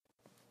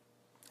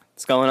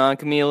What's going on,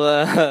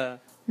 Camila?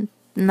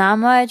 Not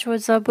much.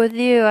 What's up with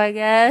you, I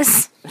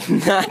guess?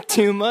 Not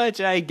too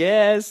much, I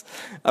guess.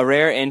 A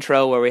rare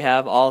intro where we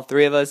have all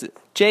three of us.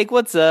 Jake,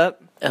 what's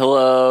up?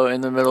 Hello,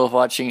 in the middle of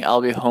watching I'll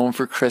Be Home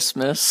for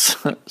Christmas,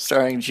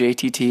 starring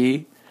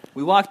JTT.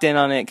 We walked in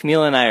on it.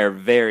 Camila and I are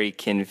very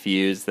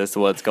confused as to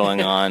what's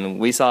going on.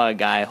 We saw a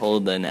guy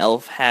hold an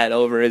elf hat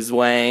over his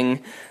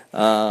wang.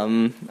 I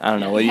don't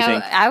know. What do you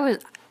think?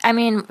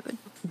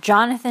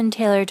 Jonathan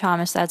Taylor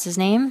Thomas, that's his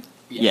name?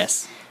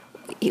 Yes.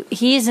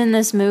 He's in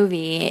this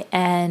movie,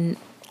 and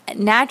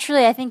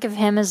naturally I think of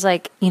him as,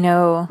 like, you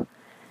know,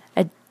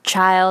 a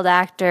child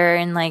actor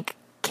in, like,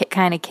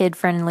 kind of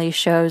kid-friendly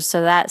shows.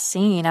 So that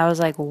scene, I was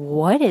like,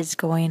 what is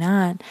going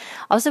on?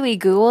 Also, we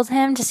Googled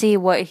him to see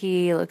what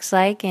he looks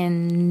like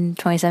in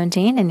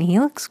 2017, and he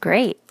looks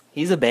great.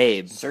 He's a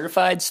babe.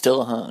 Certified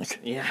still a hunk.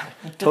 Yeah,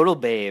 total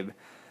babe.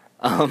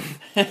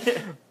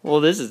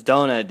 Well, this is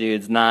Donut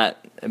Dudes, not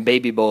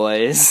Baby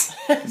Boys.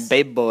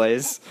 Babe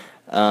Boys.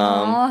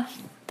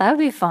 That would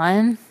be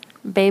fun.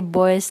 Babe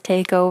Boys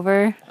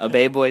Takeover. A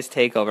Babe Boys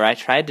Takeover. I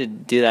tried to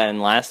do that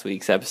in last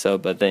week's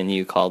episode, but then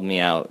you called me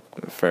out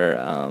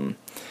for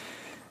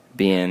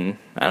being,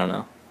 I don't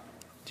know.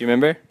 Do you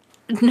remember?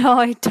 No,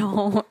 I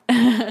don't.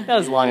 That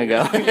was long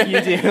ago.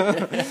 You do.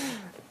 I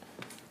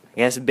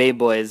guess Babe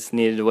Boys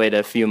needed to wait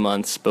a few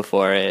months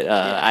before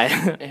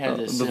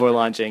before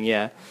launching.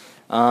 Yeah.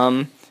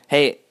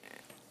 Hey,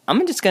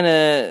 I'm just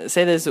gonna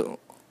say this.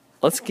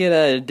 Let's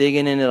get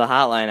digging into the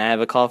hotline. I have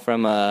a call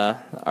from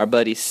our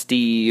buddy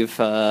Steve,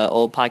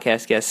 old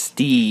podcast guest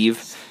Steve.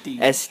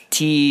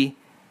 Stephe.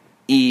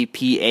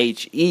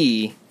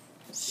 Steve.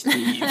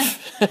 Steve.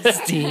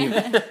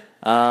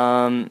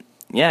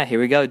 Yeah, here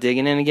we go.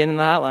 Digging in again in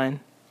the hotline.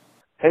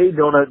 Hey,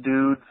 Donut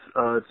Dudes.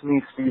 It's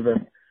me,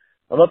 Steven.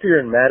 I'm up here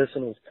in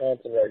Madison,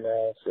 Wisconsin right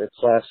now. It's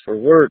class for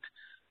work,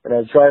 and I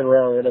was driving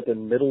around and ended up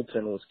in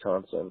Middleton,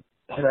 Wisconsin.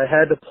 And I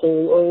had to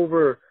pull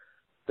over.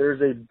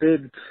 There's a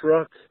big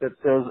truck that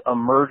says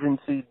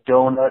emergency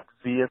donut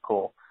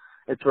vehicle.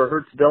 It's for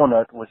Hertz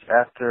Donut, which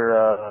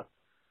after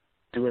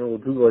doing a little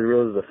Google, I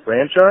realized it's a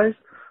franchise.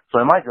 So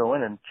I might go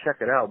in and check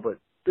it out. But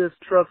this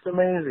truck's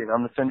amazing. I'm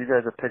going to send you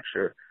guys a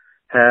picture.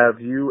 Have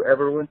you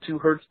ever went to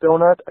Hertz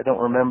Donut? I don't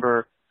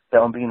remember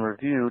that one being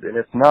reviewed. And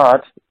if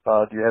not,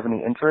 do you have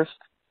any interest?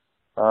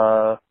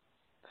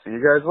 See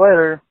you guys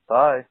later.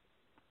 Bye.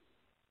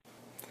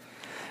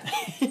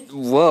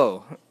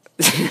 Whoa.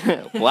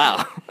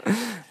 Wow.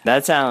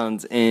 That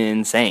sounds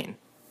insane.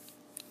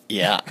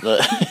 Yeah.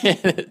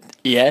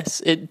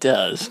 Yes, it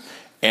does.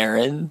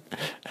 Aaron?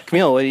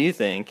 Camille, what do you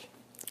think?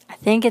 I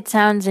think it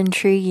sounds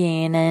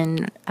intriguing,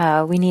 and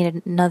we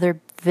need another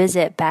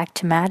visit back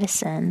to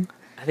Madison.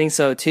 I think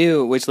so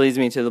too, which leads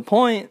me to the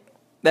point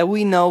that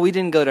we know we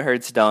didn't go to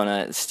Hertz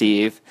Donut,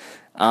 Steve.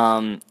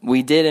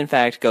 We did, in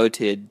fact, go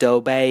to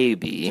Dough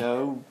Baby.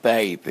 Oh,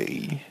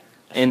 baby.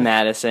 In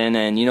Madison,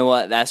 and you know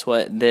what? That's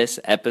what this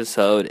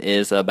episode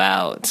is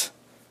about.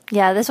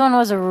 Yeah, this one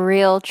was a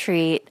real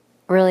treat.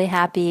 Really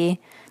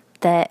happy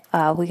that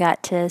we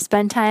got to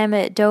spend time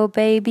at Dough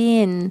Baby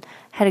and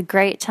had a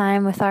great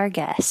time with our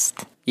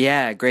guest.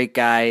 Yeah, great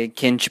guy,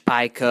 Ken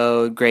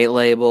Chapiko, great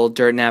label,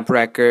 Dirt Nap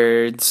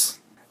Records,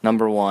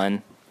 number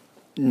one.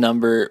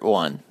 Number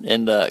one.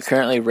 And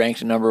currently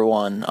ranked number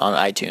one on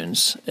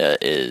iTunes,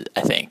 is,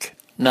 I think.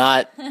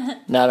 Not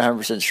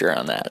 100% sure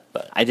on that,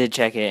 but I did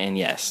check it, and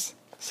yes.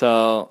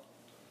 So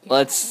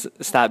let's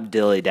stop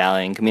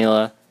dilly-dallying.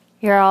 Camila?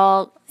 You're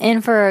all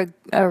in for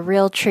a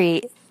real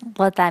treat.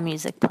 Let that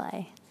music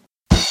play.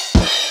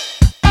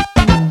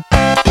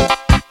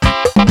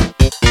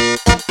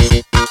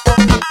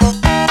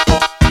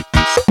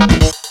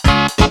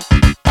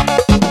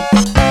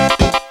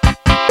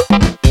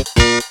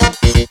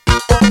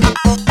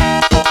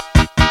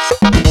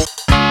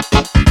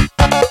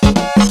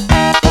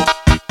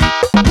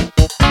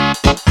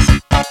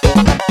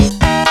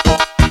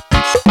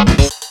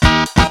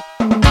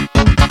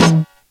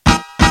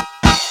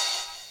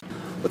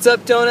 What's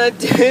up, Donut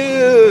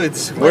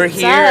Dudes? We're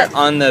here up?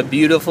 on the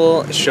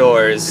beautiful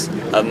shores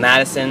of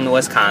Madison,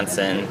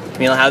 Wisconsin.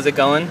 Camila, how's it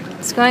going?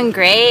 It's going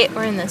great.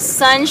 We're in the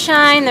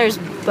sunshine. There's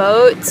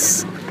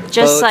boats.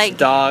 Boats,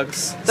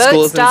 dogs, Boats,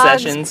 schools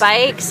dogs, in sessions.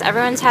 bikes.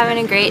 Everyone's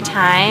having a great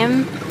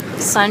time.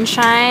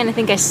 Sunshine. I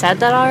think I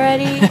said that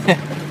already.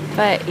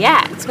 But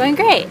yeah, it's going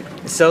great.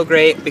 It's so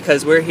great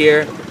because we're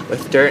here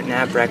with Dirt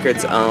Nap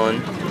Records'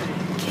 own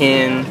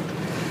Ken.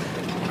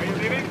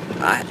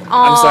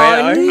 I'm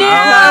sorry. No,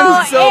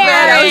 I'm so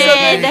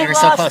bad. You're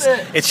so close.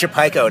 It's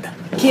Chapiko'd.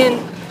 Ken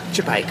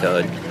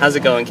Chapiko. How's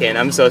it going, Ken?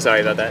 I'm so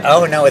sorry about that.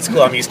 Oh, no, it's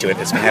cool. I'm used to it.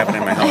 It's been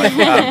happening my whole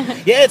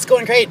life. Yeah, it's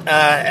going great.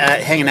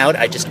 Hanging out.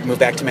 I just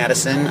moved back to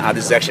Madison.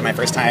 This is actually my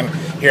first time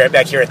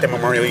back here at the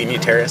Memorial Union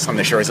Terrace on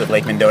the shores of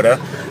Lake Mendota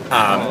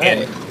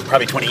in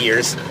probably 20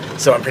 years.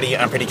 So I'm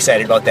pretty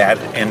excited about that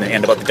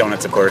and about the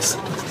donuts, of course.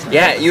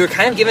 Yeah, you were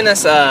kind of giving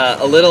us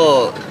a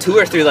little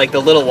tour through like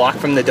the little walk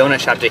from the donut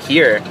shop to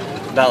here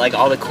about like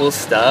all the cool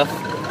stuff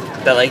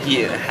that like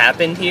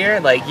happened here.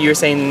 Like you were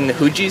saying,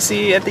 who'd you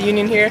see at the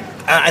Union here?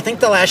 I think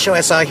the last show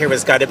I saw here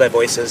was Guided by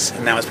Voices,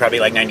 and that was probably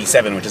like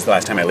 '97, which is the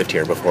last time I lived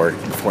here before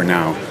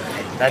now.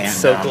 That's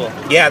so cool.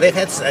 Yeah, they've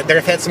had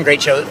some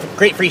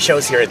great free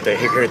shows here at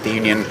the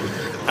Union.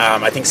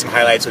 I think some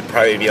highlights would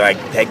probably be like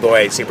Peg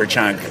Boy, Super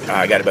Chunk,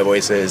 Guided by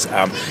Voices.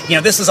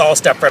 This is all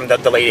stuff from the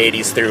late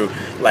 '80s through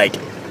like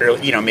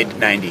early, mid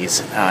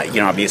 '90s.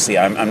 Obviously,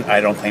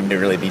 I don't claim to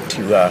really be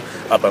too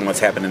up on what's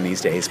happening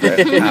these days, but.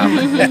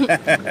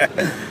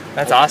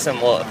 That's awesome.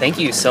 Well, thank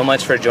you so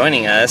much for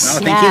joining us.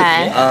 Oh,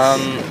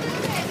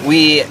 thank you.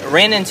 We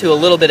ran into a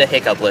little bit of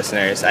hiccup,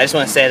 listeners. I just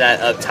want to say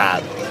that up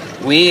top.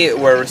 We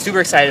were super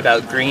excited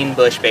about Green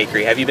Bush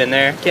Bakery. Have you been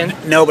there, Ken?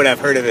 No, but I've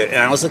heard of it, and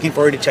I was looking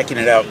forward to checking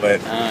it out, but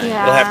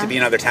it'll have to be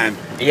another time.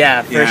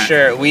 Yeah, for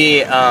sure.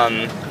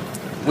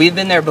 We've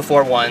been there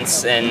before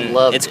once, and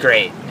it's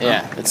great.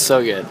 Yeah, it's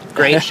so good.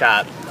 Great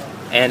shop.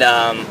 And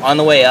on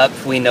the way up,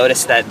 we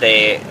noticed that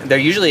they're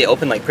usually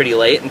open like pretty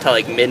late until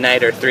like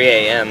midnight or 3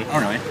 a.m. Oh,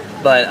 really?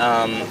 But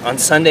on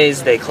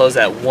Sundays, they close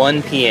at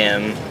 1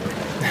 p.m.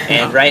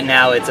 And right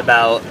now, it's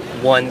about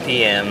 1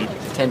 p.m.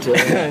 10 to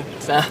 11.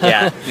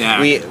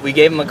 Yeah. We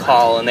gave them a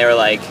call, and they were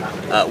like,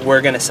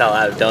 we're going to sell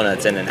out of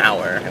donuts in an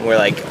hour. And we're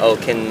like, oh,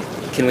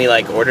 can we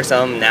like order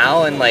some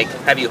now and like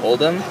have you hold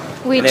them?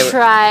 We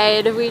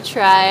tried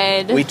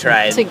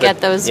to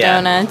get those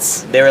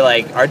donuts. They were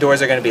like, our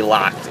doors are going to be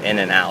locked in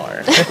an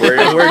hour.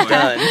 We're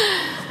done.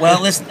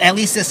 Well, at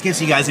least this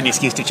gives you guys an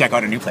excuse to check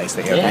out a new place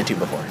that you haven't been to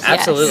before. So.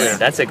 Absolutely. Yes.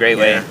 That's a great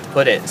way to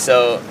put it.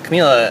 So,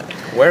 Camila,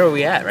 where are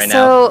we at right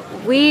now? So,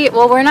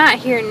 we're not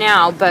here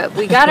now, but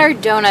we got our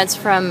donuts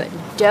from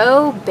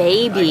Dough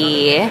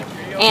Baby.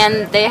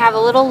 And they have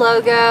a little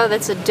logo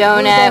that's a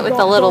donut with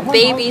a little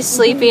baby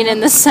sleeping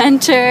in the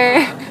center.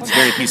 It's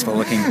very peaceful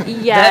looking.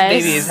 Yes. That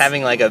baby is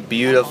having like a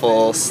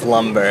beautiful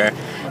slumber.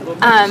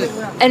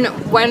 And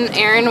when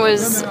Aaron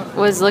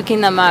was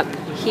looking them up,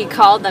 he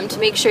called them to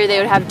make sure they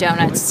would have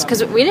donuts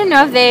because we didn't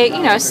know if they,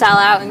 sell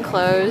out and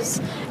close.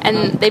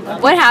 And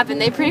what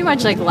happened? They pretty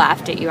much like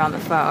laughed at you on the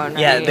phone.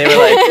 Yeah, they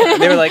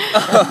were like,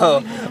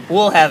 oh,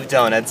 we'll have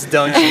donuts,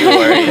 don't you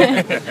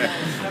worry.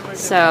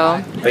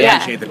 So, but I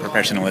appreciate the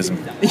professionalism.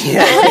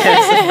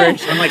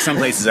 Yes, unlike some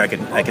places I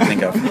can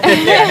think of.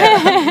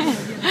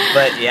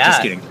 But yeah,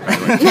 just kidding.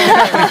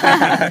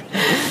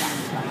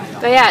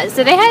 But yeah,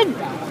 so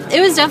it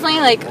was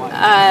definitely like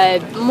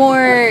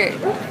more.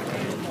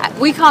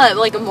 We call it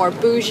like a more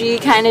bougie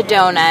kind of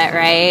donut,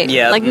 right?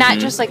 Yeah. Like not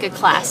just like a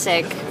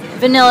classic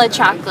vanilla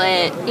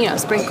chocolate,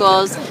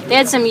 sprinkles. They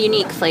had some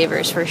unique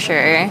flavors for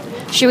sure.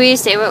 Should we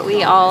say what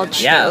we all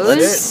chose? Yeah,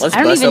 let's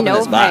I don't even know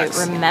if I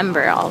box.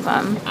 remember all of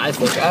them. I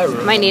think I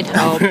remember. Might need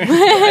help.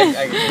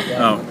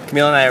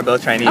 Camille and I are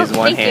both trying to use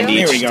one hand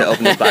each to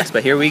open this box,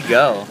 but here we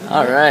go.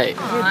 All right.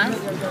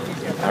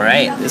 All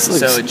right.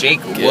 So,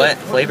 Jake, what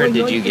flavor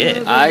did you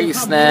get? I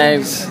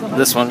snagged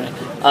this one.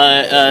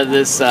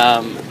 This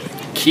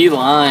key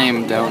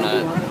lime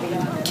donut.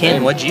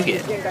 Ken, what'd you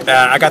get?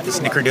 I got the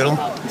Snickerdoodle.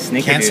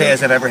 Can't say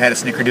as I've ever had a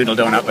Snickerdoodle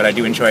donut, but I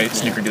do enjoy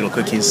Snickerdoodle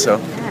cookies. So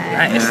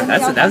nice.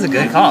 That was a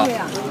good call.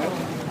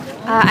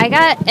 I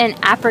got an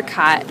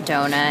apricot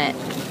donut,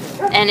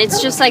 and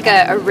it's just like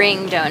a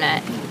ring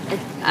donut.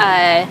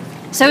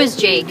 So is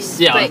Jake's.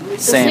 Yeah, but the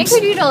same.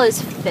 Snickerdoodle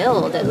is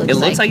filled. It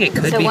looks like it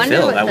could be wonder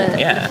filled. What the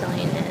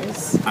filling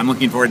is. I'm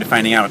looking forward to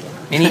finding out.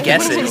 Any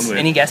guesses?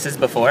 Any guesses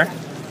before?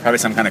 Probably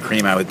some kind of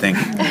cream, I would think.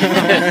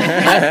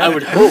 I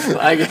would hope,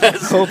 I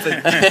guess.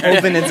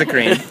 Hoping it's a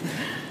cream.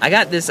 I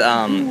got this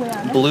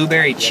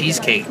blueberry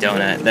cheesecake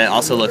donut that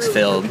also looks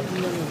filled.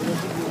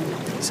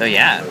 So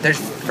yeah, there's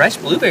fresh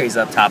blueberries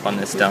up top on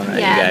this donut,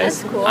 you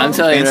guys. That's cool. I'm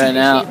telling you right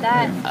now,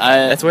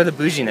 that's where the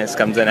bouginess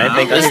comes in. I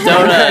think this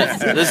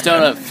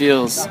donut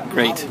feels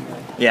great.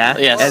 Yeah,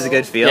 yes, it has a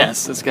good feel.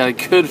 Yes, it's got a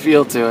good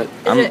feel to it.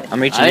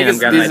 I'm reaching in and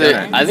grabbing my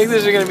donut. I think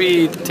these are gonna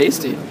be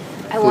tasty.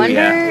 I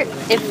wonder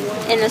if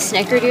in the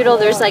Snickerdoodle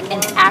there's like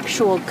an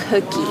actual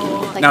cookie.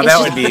 Like, now that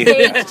would be.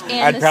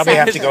 I'd probably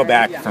have to go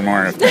back for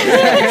more of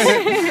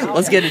that.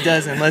 Let's get a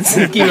dozen. Let's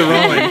keep it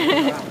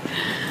rolling.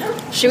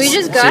 Should we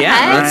just go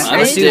ahead?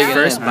 Let's do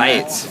first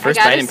bites. First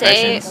bite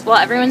impressions. Well,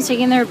 everyone's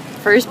taking their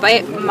first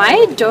bite.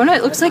 My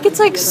donut looks like it's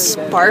like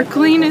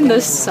sparkling in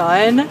the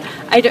sun.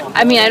 I don't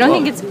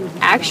think it's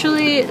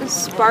actually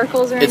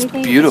sparkles or anything.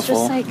 It's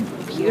beautiful. It's just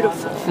like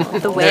beautiful.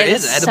 The way there the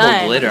is edible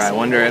sun. glitter. I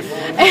wonder if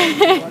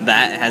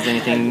that has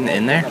anything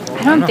in there.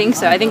 I don't think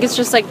so. I think it's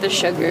just like the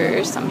sugar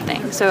or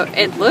something. So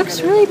it looks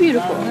really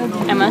beautiful,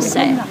 I must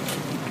say.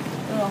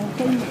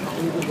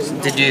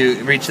 Did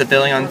you reach the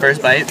filling on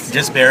first bites?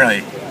 Just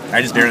barely.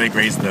 I just barely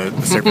grazed the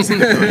surface of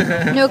the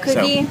food. No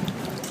cookie? So,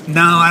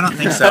 no, I don't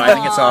think so.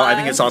 I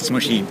think it's all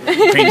smushy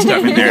cream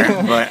stuff in there.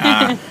 But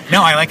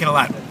no, I like it a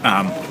lot.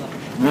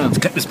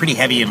 It was pretty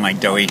heavy and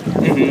like doughy,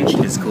 which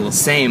is cool.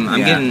 Same.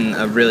 I'm getting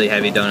a really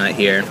heavy donut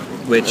here,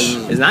 which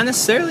is not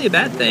necessarily a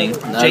bad thing.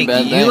 Jake,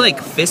 you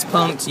like fist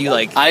pumped, you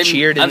like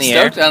cheered in the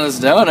air. I'm stoked on this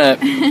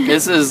donut.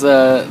 This is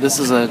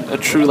a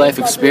true life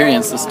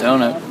experience. This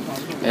donut.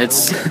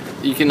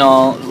 You can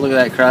all look at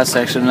that cross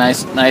section.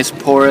 Nice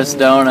porous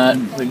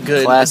donut.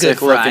 Good, classic good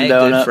fry, looking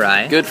donut. Good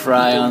fry. Good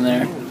fry on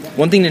there.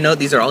 One thing to note: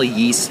 these are all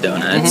yeast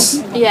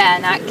donuts. Yeah,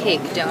 not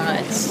cake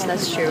donuts.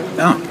 That's true.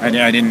 Oh, I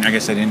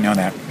guess I didn't know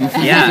that.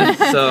 Yeah.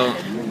 So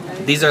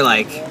these are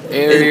like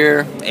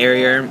Airier.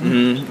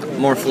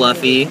 more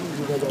fluffy.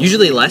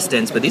 Usually less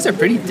dense, but these are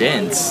pretty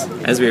dense,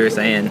 as we were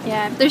saying.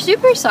 Yeah, they're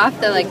super soft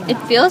though. Like it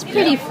feels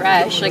pretty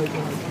fresh. Like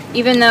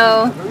even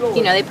though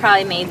they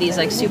probably made these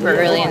like super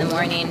early in the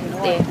morning,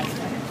 they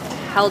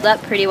held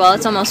up pretty well.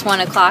 It's almost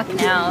 1 o'clock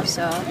now,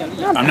 so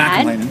not I'm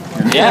bad. not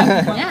complaining.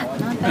 Yeah. Yeah,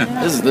 not bad at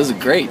all. This is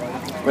great.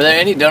 Were there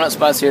any donut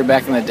spots here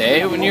back in the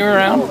day when you were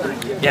around?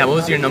 Yeah. What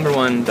was your number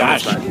one donut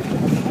Gosh. spot?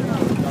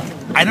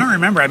 I don't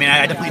remember. I mean,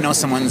 I definitely know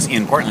someone's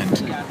in Portland,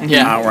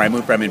 where I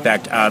moved from. In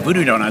fact,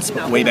 Voodoo Donuts,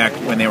 way back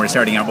when they were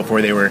starting out,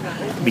 before they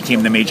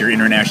became the major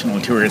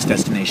international tourist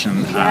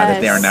destination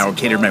that they are now,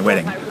 catered my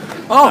wedding.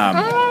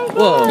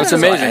 Whoa, that's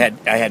amazing.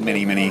 I had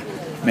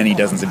many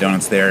dozens of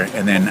donuts there,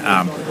 and then,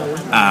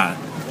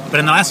 but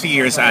in the last few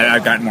years,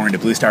 I've gotten more into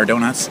Blue Star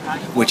Donuts,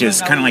 which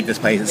is kind of like this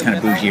place. It's kind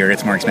of bougier.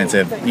 It's more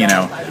expensive,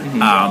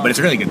 but it's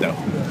really good though.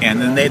 And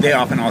then they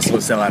often also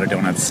sell out of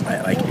donuts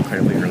at like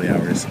incredibly early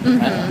hours.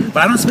 But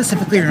I don't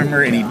specifically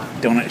remember any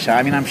donut shop.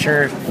 I mean, I'm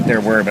sure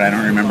there were, but I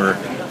don't remember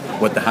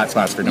what the hot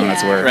spots for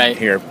donuts were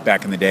here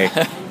back in the day.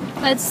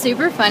 That's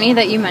super funny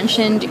that you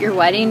mentioned your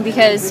wedding,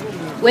 because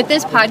with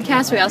this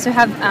podcast, we also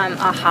have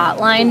a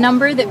hotline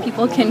number that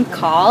people can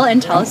call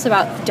and tell us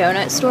about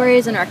donut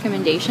stories and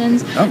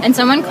recommendations. Oh. And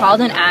someone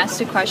called and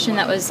asked a question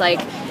that was like,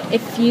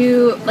 if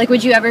you, like,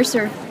 would you ever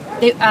serve,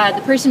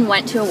 the person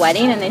went to a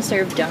wedding and they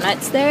served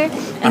donuts there.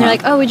 And they're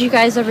like, oh, would you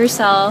guys ever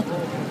sell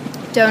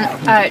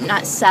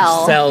not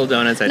sell. Sell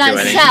donuts at Not your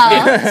wedding.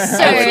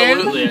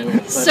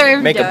 sell,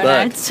 serve Make a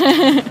buck. donuts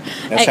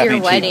at your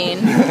wedding.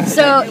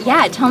 So,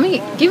 yeah,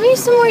 give me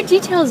some more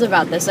details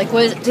about this. Like,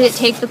 did it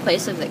take the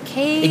place of the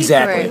cake?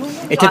 Exactly.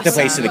 Or? It took the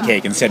place of the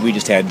cake. Instead, we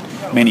just had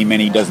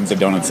many dozens of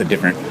donuts of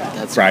different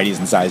varieties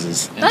and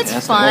sizes. That's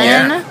fun.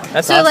 Yeah.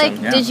 That's so, awesome.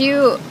 like, Yeah. did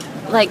you,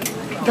 like,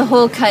 the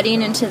whole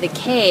cutting into the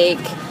cake,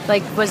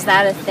 like, was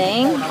that a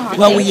thing?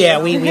 Well, we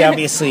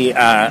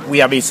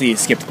obviously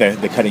skipped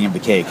the cutting of the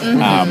cake.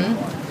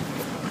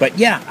 But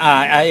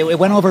yeah, it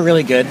went over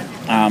really good.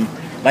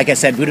 Like I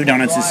said, Voodoo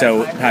Donuts is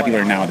so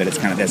popular now that that's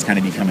kind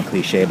of become a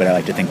cliche. But I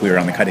like to think we were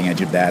on the cutting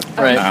edge of that.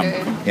 Right.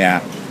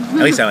 Yeah. At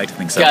least I like to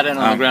think so. Got in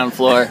on the ground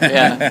floor.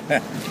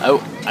 Yeah.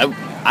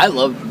 I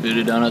loved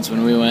Voodoo Donuts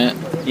when we went.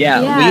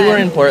 Yeah, we were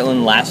in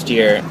Portland last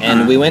year,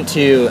 and we went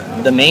to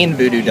the main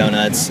Voodoo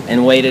Donuts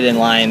and waited in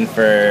line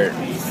for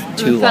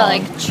too long. We felt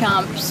like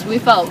chumps. We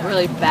felt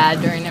really bad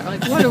during it. We're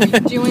like, what are we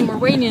doing? We're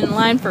waiting in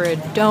line for a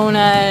donut.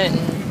 And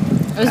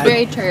it was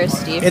very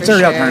touristy. It's a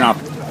real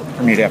turn-off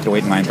for me to have to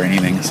wait in line for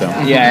anything. So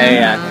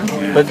Yeah.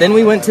 But then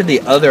we went to the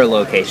other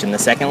location, the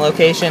second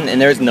location, and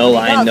there was no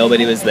line.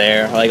 Nobody was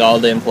there. Like, all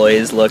the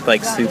employees looked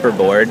like super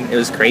bored. It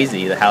was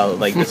crazy how,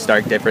 like, the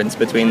stark difference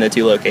between the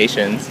two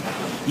locations.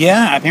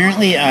 Yeah,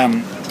 apparently.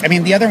 I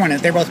mean, the other one,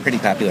 they're both pretty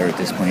popular at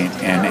this point,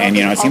 and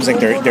it seems like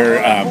they're.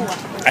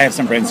 I have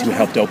some friends who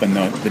helped open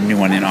the new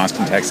one in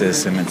Austin,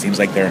 Texas, and it seems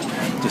like they're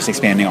just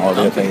expanding all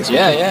over the place.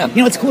 Yeah.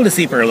 It's cool to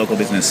see for a local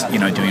business,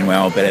 doing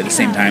well, but at the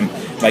same time,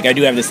 like, I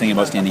do have this thing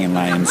about standing in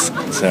lines,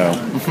 so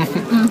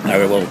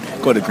I will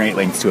go to great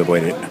lengths to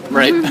avoid it.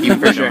 Right. Even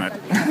for sure.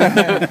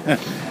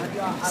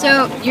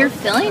 So your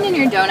filling in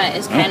your donut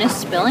is kind of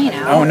spilling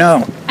out. Oh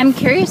no! I'm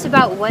curious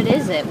about what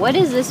is it? What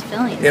is this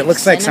filling? It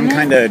looks like some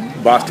kind of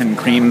Boston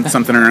cream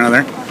something or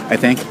another, I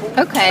think.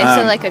 Okay,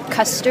 so like a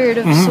custard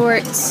of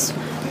sorts,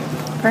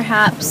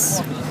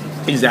 perhaps.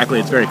 Exactly,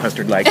 it's very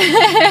custard-like.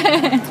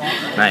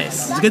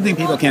 Nice. It's a good thing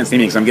people can't see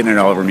me because I'm getting it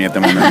all over me at the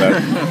moment.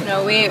 But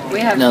No, we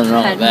have Nothing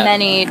wrong had with that.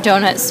 many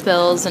donut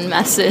spills and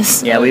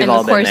messes. Yeah, we've in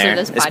all the been course there, of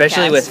this podcast.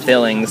 especially with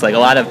fillings. Like, a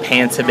lot of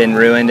pants have been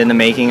ruined in the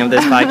making of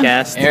this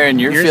podcast. Aaron,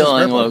 your Yours is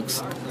filling purple.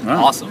 looks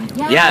awesome.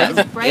 Yeah,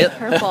 it's bright it-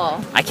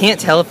 purple. I can't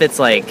tell if it's,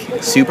 like,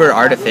 super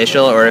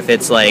artificial or if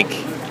it's, like,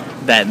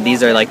 that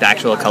these are, like, the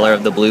actual color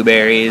of the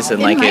blueberries and,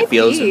 It like, might it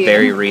feels be.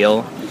 very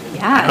real.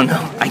 Yeah. I don't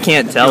know. I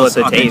can't tell with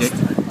Feels the taste.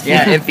 authentic.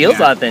 Yeah, it feels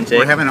authentic.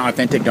 we're having an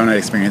authentic donut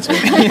experience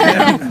right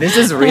now. This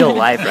is real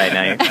life right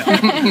now.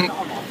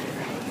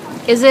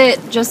 Is it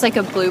just like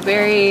a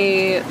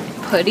blueberry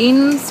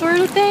pudding sort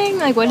of thing?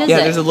 Like, what is Yeah,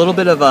 it? there's a little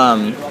bit of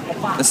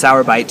a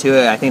sour bite to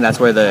it. I think that's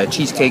where the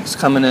cheesecake's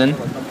coming in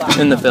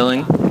the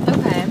filling.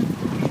 Okay.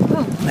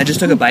 I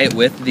just took a bite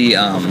with the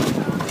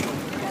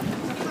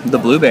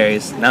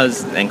blueberries. That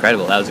was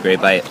incredible. That was a great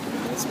bite.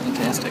 It's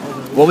fantastic.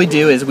 What we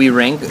do is we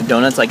rank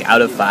donuts like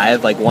out of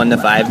 5, like 1 to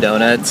 5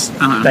 donuts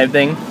type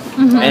thing.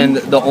 And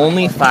the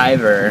only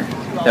 5er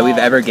that we've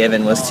ever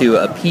given was to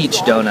a peach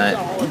donut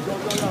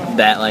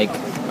that like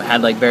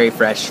had like very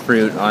fresh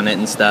fruit on it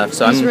and stuff.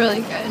 So It's I'm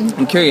really good.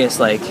 I'm curious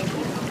like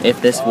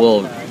if this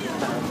will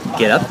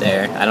get up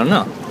there. I don't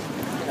know.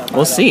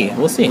 We'll see.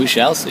 We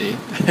shall see.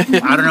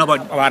 I don't know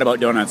a lot about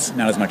donuts,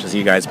 not as much as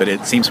you guys, but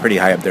it seems pretty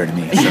high up there to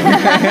me. So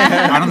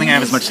I don't think I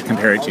have as much to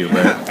compare it to,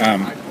 but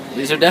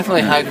These are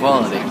definitely high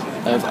quality.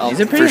 These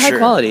are pretty high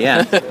quality,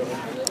 yeah.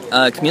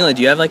 Camila,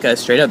 do you have like a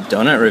straight up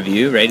donut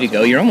review ready to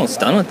go? You're almost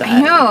done with that.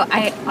 I know.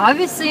 I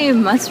obviously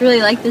must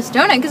really like this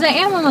donut because I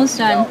am almost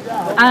done.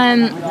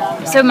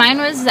 So mine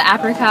was the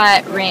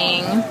apricot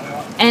ring,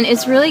 and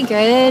it's really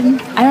good.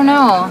 I don't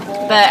know.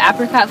 The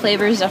apricot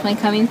flavor is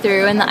definitely coming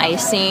through in the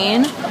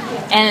icing,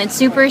 and it's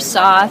super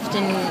soft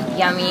and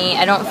yummy.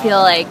 I don't feel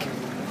like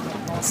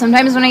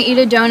sometimes when I eat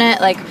a donut,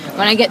 like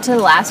when I get to the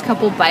last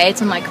couple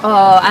bites, I'm like,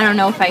 oh, I don't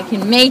know if I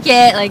can make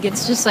it. Like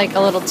it's just like a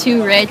little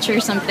too rich or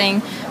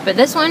something. But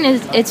this one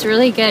it's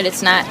really good.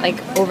 It's not like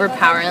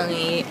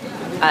overpoweringly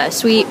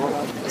sweet.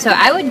 So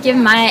I would give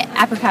my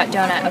apricot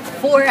donut a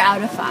 4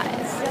 out of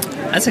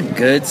 5. That's a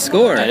good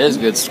score. That is a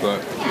good score.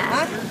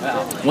 Yeah.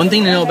 One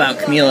thing to know about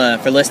Camila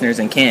for listeners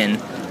and kin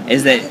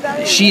is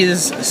that she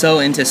is so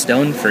into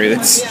stone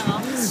fruits.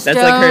 That's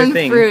like her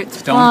thing.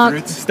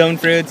 Stone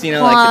fruits, you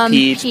know, plum, like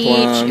the peach,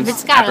 plums, if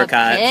it's got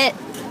apricot. a pit,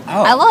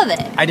 Oh, I love it.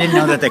 I didn't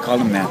know that they called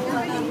them that.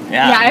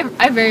 Yeah,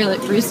 I very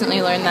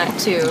recently learned that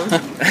too.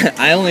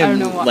 I only don't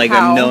know I'm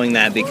how. knowing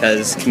that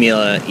because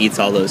Camila eats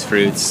all those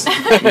fruits.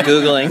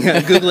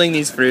 Googling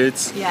these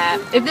fruits. Yeah,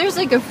 if there's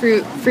like a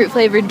fruit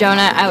flavored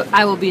donut,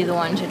 I will be the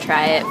one to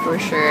try it for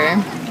sure.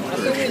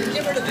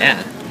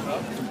 Yeah.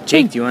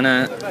 Jake, do you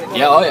wanna?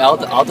 Yeah,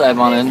 I'll dive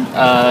on in.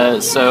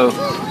 So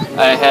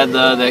I had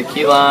the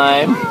key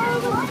lime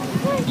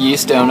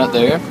yeast donut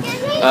there.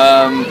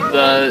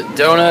 The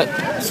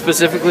donut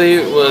specifically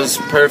was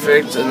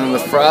perfect, and then the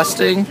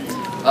frosting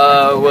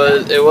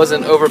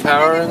wasn't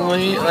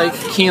overpoweringly like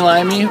key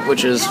limey,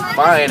 which is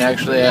fine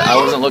actually. I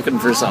wasn't looking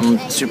for something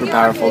super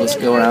powerful to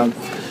go around.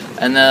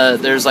 And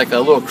there's like a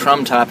little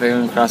crumb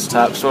topping across the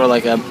top, sort of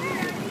like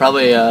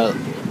probably a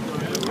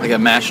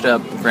mashed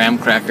up graham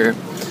cracker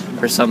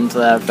or something to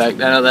that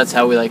effect. I know that's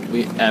how we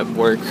at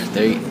work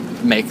they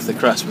make the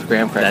crust with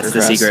graham cracker crust.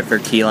 That's the secret for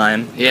key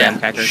lime. Yeah. Graham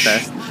cracker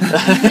crust.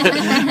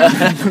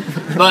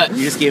 But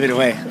You just gave it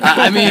away.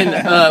 I mean,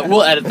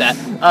 we'll edit that.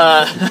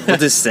 We'll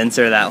just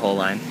censor that whole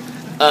line.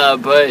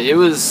 But it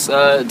was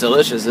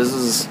delicious. This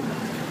is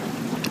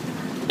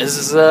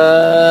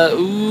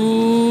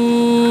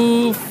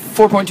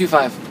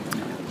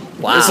 4.25.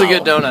 Wow. This is a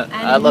good donut.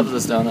 I love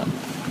this donut.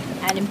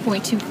 Adding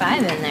 0.25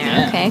 in there.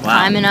 Yeah. Okay, Wow.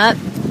 climbing up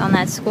on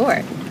that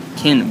score.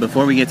 Ken,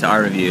 before we get to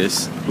our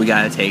reviews, we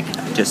gotta take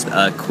just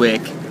a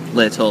quick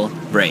little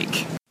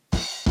break.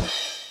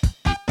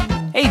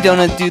 Hey,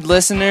 Donut Dude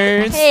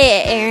listeners.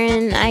 Hey,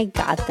 Aaron, I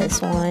got this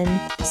one.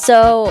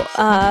 So,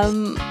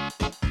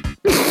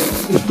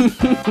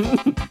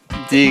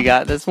 Do you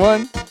got this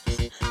one?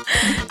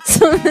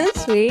 so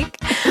this week,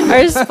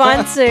 our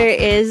sponsor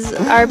is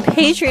our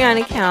Patreon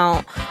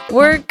account.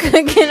 We're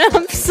cooking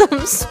up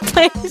some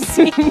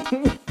spicy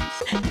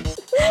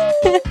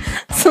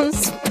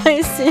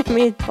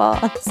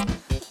meatballs.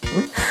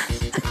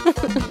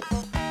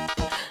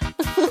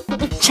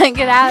 Check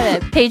it out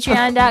at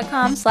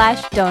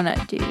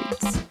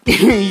patreon.com/donutdudes.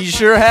 You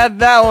sure had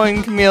that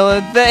one,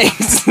 Camila.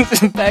 Thanks.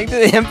 Back to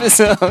the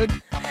episode.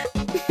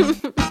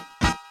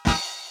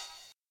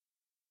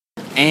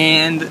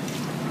 And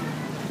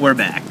we're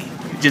back.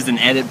 Just an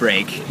edit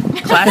break.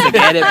 Classic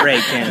edit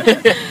break, Ken.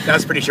 That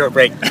was a pretty short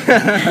break.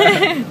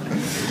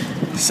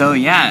 So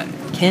yeah,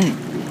 Ken,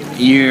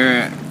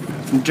 you're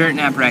from Dirt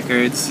Nap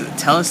Records.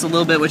 Tell us a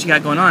little bit what you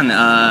got going on.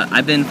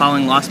 I've been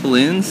following Lost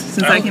Balloons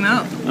since I came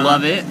out.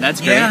 Love it. That's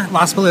great. Yeah,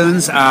 Lost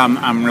Balloons.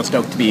 I'm real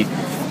stoked to be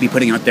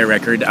putting out their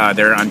record.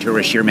 They're on tour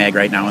with Sheer Mag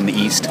right now in the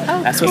East.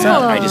 That's what's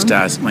up. I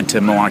just went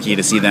to Milwaukee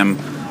to see them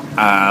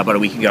about a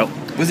week ago.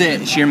 Was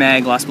it Sheer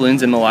Mag, Lost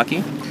Balloons in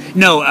Milwaukee?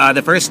 No,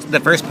 the first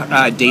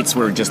dates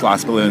were just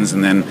Lost Balloons,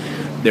 and then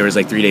there was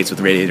like 3 dates with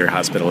Radiator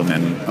Hospital, and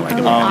then like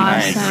a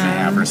nice. week and a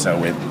half or so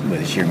with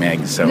Sheer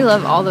Meg. So We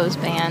love all those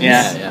bands.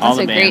 Yeah, That's all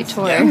the a great bands.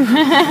 tour.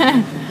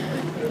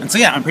 and so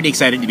yeah, I'm pretty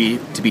excited to be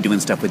doing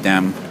stuff with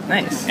them.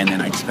 Nice. And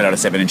then I just put out a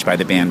 7-inch by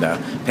the band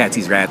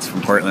Patsy's Rats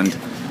from Portland.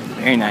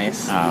 Very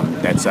nice.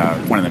 That's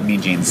one of the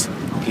Mean Jeans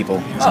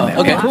people. Oh,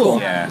 okay,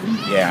 cool.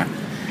 Yeah.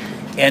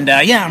 And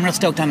yeah, I'm real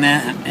stoked on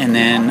that. And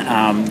then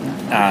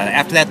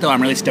after that, though,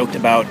 I'm really stoked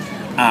about.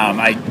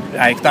 I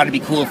thought it'd be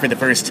cool for the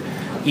first,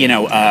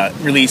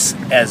 release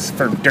as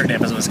for Dirt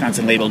Nap as a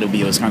Wisconsin label to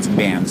be a Wisconsin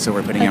band. So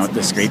we're putting out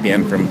this great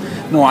band from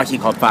Milwaukee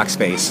called Fox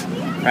Face.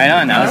 Right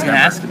on. I was going to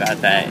ask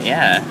about that.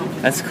 Yeah,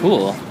 that's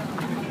cool.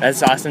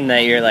 That's awesome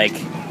that you're like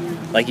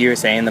you were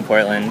saying, the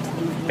Portland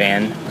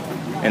band,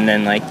 and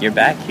then like you're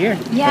back here.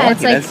 Yeah,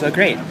 it's like that's so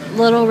great.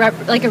 Little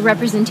like a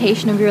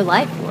representation of your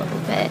life a little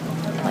bit.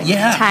 Like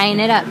Yeah. tying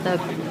it up. The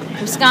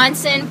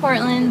Wisconsin,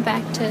 Portland,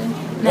 back to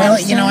Madison. Well,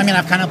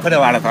 I've kind of put a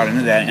lot of thought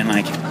into that, and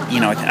I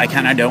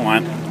kind of don't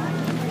want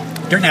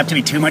Dirt Nap to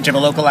be too much of a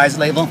localized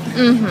label.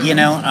 Mm-hmm.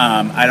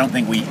 I don't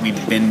think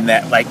we've been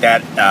like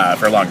that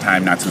for a long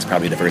time. Not since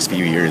probably the first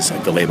few years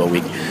of the label.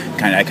 I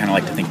kind of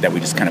like to think that we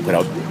just kind of put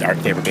out our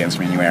favorite bands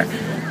from anywhere.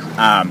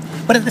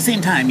 But at the same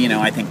time,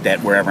 I think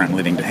that wherever I'm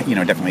living,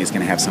 definitely is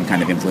going to have some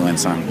kind of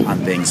influence on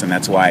things, and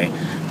that's why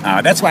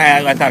I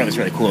thought it was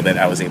really cool that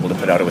I was able to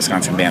put out a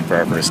Wisconsin band for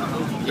our first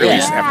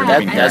release after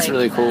moving here. That's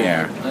really cool.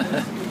 Yeah.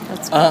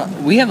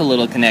 We have a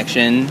little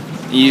connection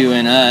you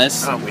and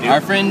us, we do?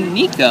 our friend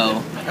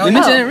Nico. We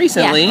mentioned it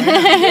recently.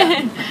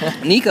 Yeah.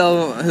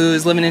 Nico,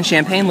 who's living in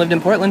Champaign, lived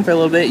in Portland for a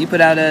little bit. You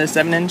put out a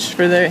 7-inch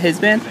for his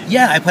band?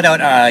 Yeah, I put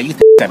out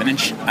Youth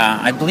 7-inch.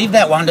 I believe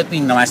that wound up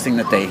being the last thing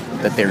that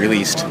they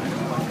released.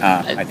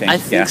 I think. I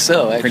think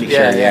so. Actually. Pretty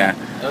sure. Yeah.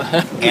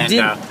 And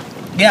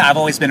did- I've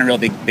always been a real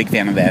big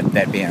fan of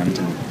that band,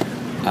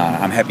 and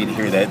I'm happy to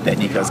hear that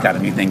Nico's got a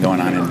new thing going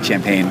on in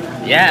Champaign.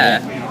 Yeah.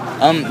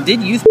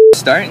 Did Youth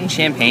start in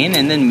Champaign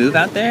and then move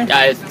out there?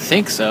 I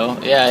think so.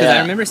 Yeah. Because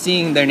I remember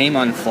seeing their name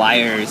on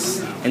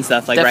flyers and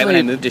stuff right when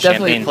I moved to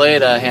definitely Champaign.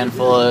 Played a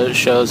handful of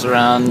shows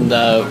around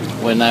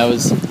when I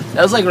was.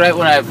 That was like right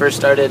when I first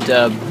started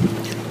to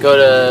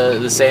go to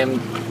the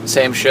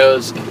same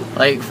shows.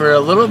 Like for a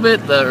little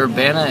bit, the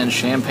Urbana and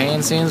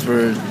Champaign scenes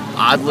were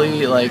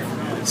oddly like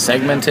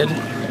segmented,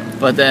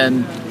 but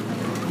then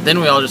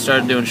we all just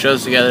started doing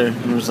shows together,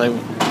 and it was like,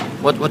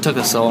 what took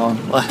us so long?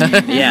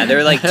 Yeah, there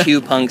were like two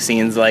punk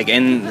scenes, like,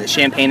 and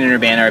Champaign and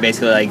Urbana are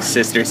basically like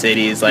sister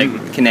cities,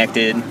 like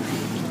connected,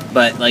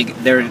 but like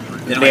they're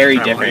very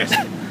different.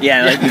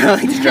 Yeah, like they don't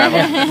like to travel.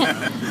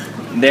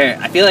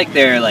 I feel like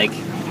they're like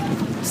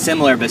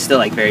similar, but still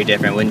like very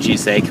different. Wouldn't you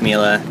say,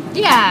 Camila?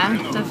 Yeah,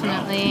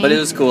 definitely. But it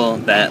was cool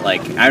that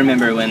like I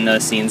remember when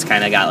those scenes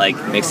kind of got like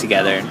mixed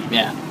together.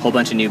 Yeah, a whole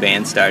bunch of new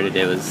bands started.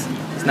 It's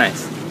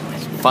nice.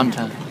 Fun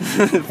time.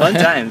 Fun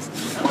times.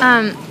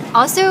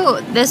 Also,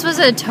 this was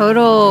a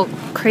total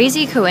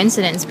crazy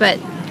coincidence, but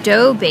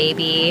Dough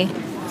Baby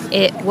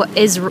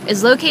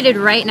is located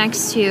right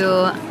next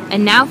to a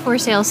now for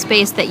sale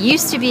space that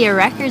used to be a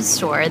record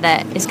store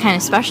that is kind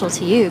of special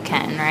to you,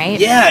 Ken, right?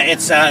 Yeah,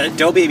 it's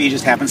Dough Baby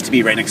just happens to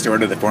be right next door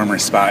to the former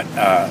spot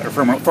or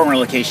former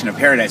location of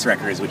Paradise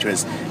Records, which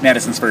was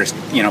Madison's first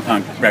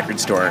punk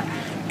record store,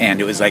 and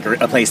it was like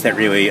a place that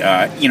really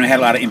had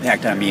a lot of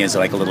impact on me as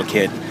like a little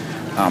kid.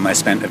 I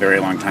spent a very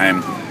long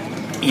time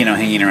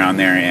hanging around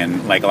there,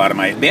 and like a lot of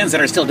my bands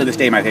that are still to this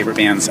day my favorite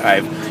bands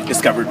I've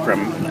discovered from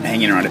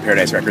hanging around at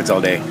Paradise Records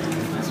all day.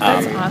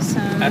 That's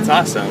awesome. That's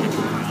awesome.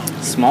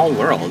 Small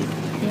world.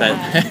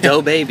 Yeah. But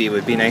Dough Baby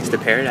would be next to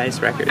Paradise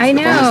Records. I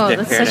know,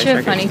 Paradise that's such a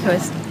Records.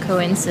 funny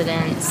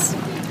coincidence.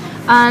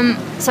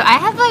 So I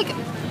have like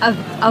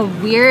a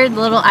weird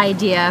little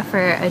idea for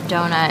a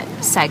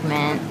donut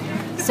segment.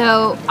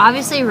 So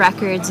obviously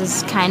records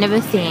is kind of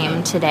a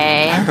theme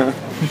today.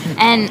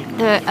 And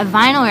a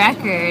vinyl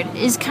record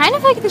is kind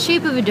of like the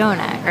shape of a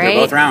donut, right? They're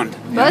both round.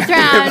 Both round.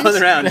 They're both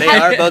round. They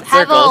are both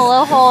have circles. a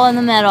little hole in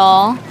the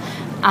middle.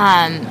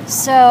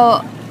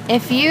 So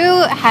if you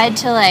had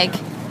to like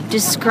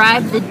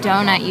describe the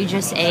donut you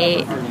just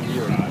ate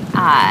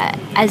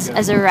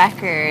as a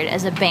record,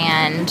 as a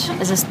band,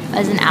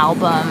 as an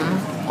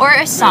album, or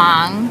a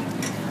song,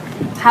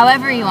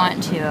 however you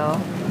want to,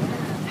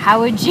 how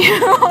would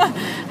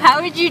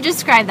you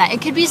describe that?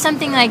 It could be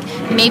something like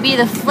maybe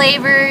the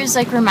flavors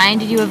like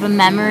reminded you of a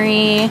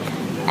memory,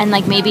 and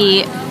like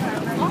maybe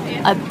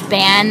a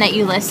band that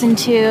you listened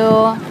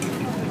to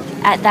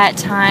at that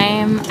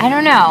time. I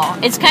don't know.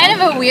 It's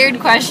kind of a weird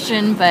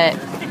question, but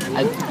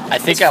I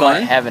think I might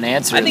have an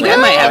answer. I think I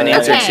might have an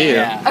answer Okay. too.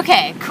 Yeah.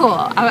 okay, cool.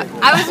 I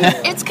was.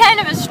 It's kind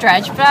of a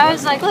stretch, but I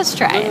was like, let's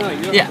try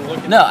it. Yeah.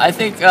 No, I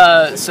think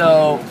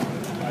so.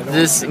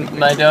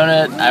 My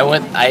donut,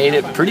 I ate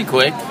it pretty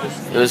quick.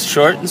 It was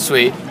short and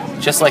sweet,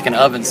 just like an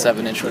oven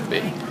 7-inch would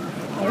be.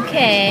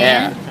 Okay.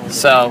 Yeah.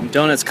 So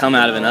Donuts come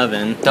out of an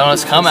oven.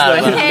 donuts come out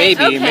of Okay,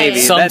 it. Maybe.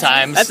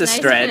 Sometimes. That's a Nice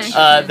stretch.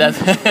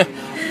 connection.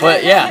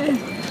 But yeah,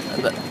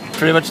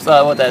 pretty much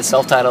what that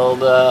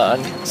self-titled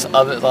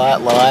oven,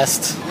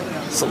 last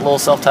little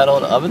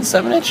self-titled oven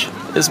 7-inch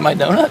is my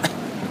donut.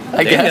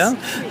 I There you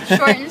guess. go.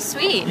 Short and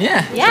sweet.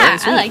 Yeah. Yeah,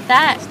 I like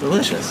that.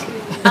 Delicious.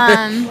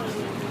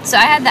 So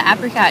I had the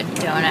apricot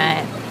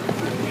donut.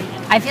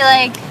 I feel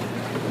like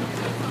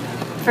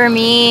for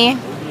me,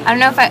 I don't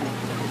know if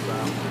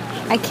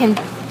I can.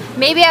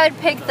 Maybe I would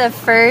pick the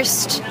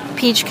first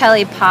Peach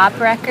Kelly Pop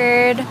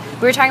record.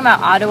 We were talking about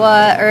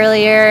Ottawa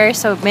earlier,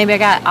 so maybe I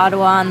got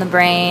Ottawa on the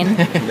brain.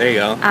 There you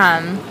go.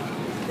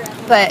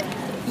 But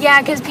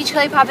yeah, because Peach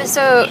Kelly Pop is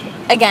so,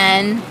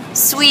 again,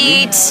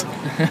 sweet,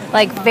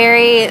 like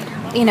very,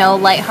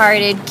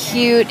 lighthearted,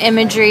 cute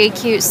imagery,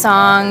 cute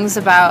songs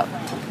about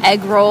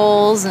egg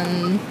rolls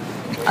and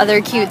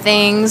other cute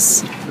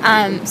things.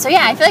 So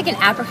yeah, I feel like an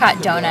apricot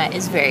donut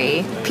is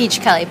very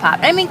Peach Kelly Pop.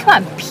 I mean,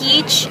 come on,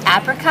 peach,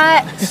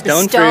 apricot,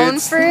 Stone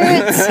fruits.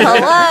 Hello.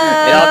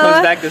 It all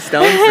comes back to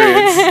stone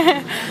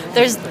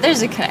fruits.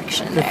 There's a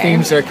connection The there.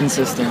 themes are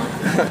consistent.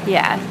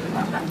 Yeah.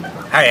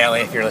 Hi,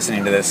 Allie, if you're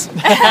listening to this.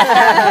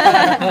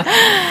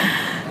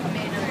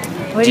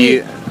 What Do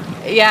you?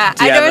 Yeah,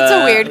 Do you I know have it's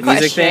a a weird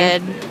music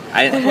question.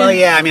 thing? Well,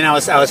 yeah, I mean, I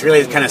was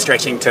really kind of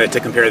stretching to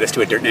compare this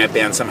to a Dirt Nap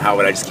band somehow,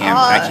 but I just can't.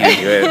 I can't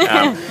do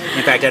it.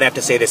 In fact, I'd have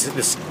to say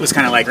this was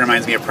kind of like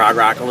reminds me of prog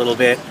rock a little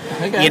bit.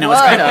 Okay.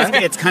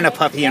 It's kind of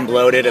puffy and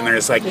bloated, and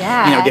there's like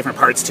Yeah. different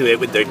parts to it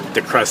with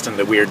the crust and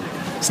the weird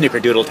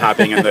snickerdoodle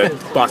topping and the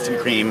Boston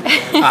cream.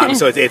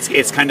 So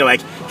it's kind of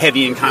like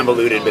heavy and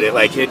convoluted, but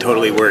it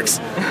totally works.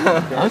 Okay.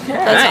 That's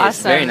Nice,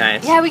 awesome. very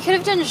nice. Yeah, we could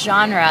have done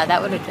genre.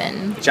 That would have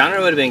been Genre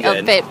would have been good.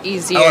 a bit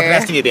easier. Oh, if it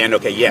has to be a band,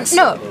 okay, yes.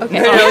 No, okay.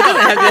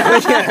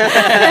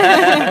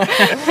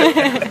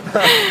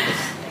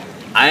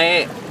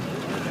 I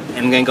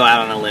am going to go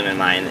out on a limb in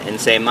mine and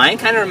say mine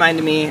kind of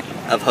reminded me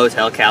of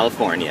Hotel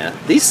California.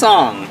 The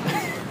song.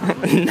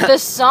 The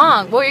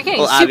song. Well, you're getting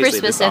Well, super obviously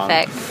the song.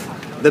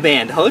 specific. The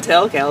band,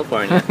 Hotel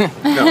California.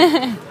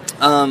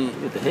 No.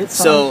 The hit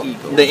So song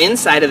Eagles. the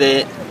inside of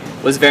it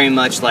was very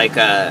much like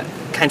kind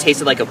of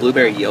tasted like a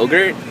blueberry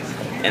yogurt.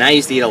 And I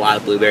used to eat a lot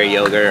of blueberry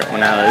yogurt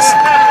when I was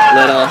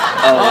little.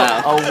 Oh,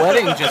 wow. A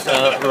wedding just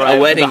A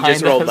wedding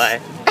just rolled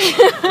by.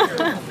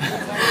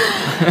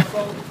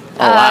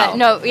 Oh, wow.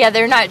 No, yeah,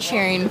 they're not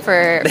cheering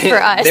for us. They were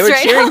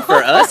right cheering now.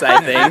 for us,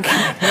 I think.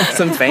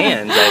 Some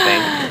fans, I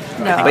think.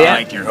 No. I But yeah.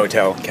 liked your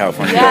Hotel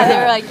California. Yeah, they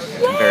were like,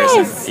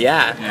 Comparison. yes.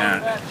 Yeah.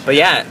 Yeah. But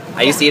yeah,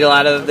 I used to eat a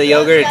lot of the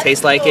yogurt. It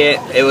tastes like it.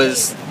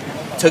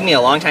 Took me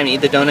a long time to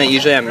eat the donut.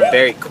 Usually I'm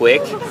very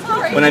quick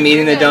when I'm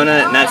eating the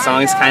donut, and that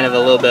song's kind of a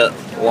little bit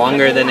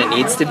longer than it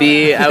needs to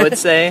be, I would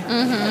say.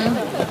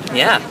 Mm-hmm.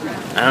 Yeah.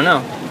 I don't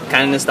know.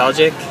 Kind of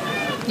nostalgic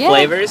Yeah.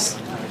 flavors.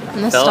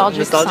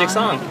 Nostalgic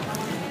song.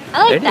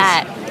 I like There it is.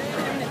 that.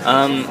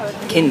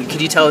 Could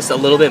you tell us a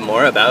little bit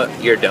more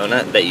about your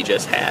donut that you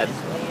just had?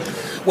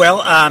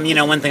 Well,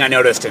 one thing I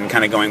noticed in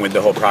kind of going with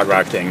the whole prog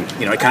rock thing,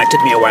 it kind of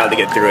took me a while to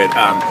get through it.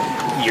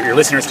 Your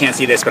listeners can't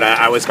see this, but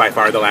I was by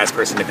far the last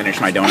person to finish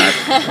my donut,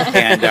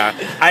 and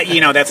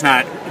that's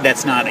not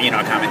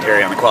a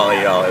commentary on the quality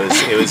at all.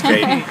 It was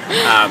great.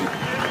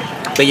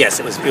 But yes,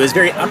 it was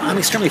very. I'm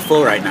extremely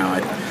full right now.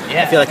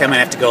 I feel like I might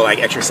have to go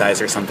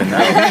exercise or something.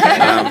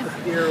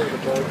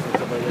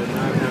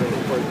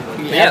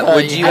 Yeah,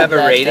 would you have a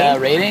rating?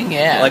 Rating?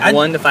 Yeah. Like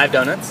 1 to 5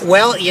 donuts?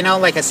 Well,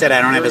 like I said,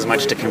 I don't have as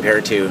much to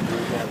compare to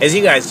as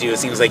you guys do. It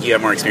seems like you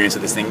have more experience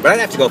with this thing, but I'd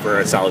have to go for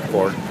a solid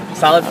 4.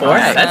 Solid 4?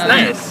 Alright. That's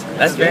nice.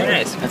 That's very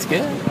nice. That's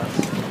good.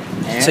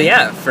 So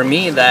yeah, for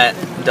me, that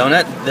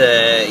donut,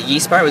 the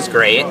yeast part was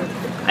great.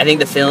 I think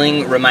the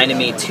filling reminded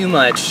me too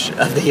much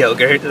of the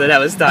yogurt that I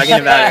was talking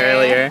about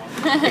earlier.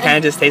 It kind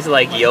of just tasted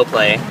like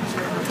Yoplait.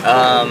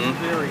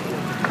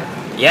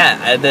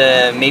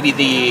 Maybe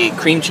the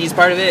cream cheese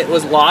part of it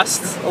was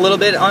lost a little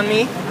bit on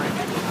me.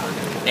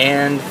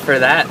 And for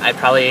that, I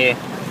probably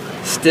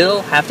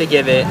still have to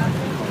give it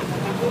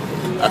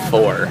a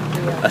 4.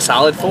 A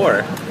solid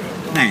 4.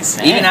 Nice.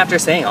 Even after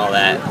saying all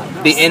that.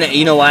 And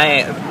you know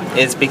why?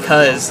 It's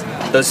because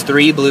those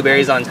 3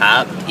 blueberries on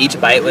top, each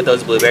bite with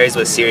those blueberries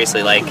was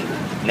seriously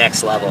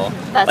next level.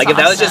 That's if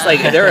that was just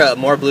awesome. if there were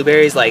more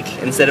blueberries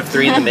instead of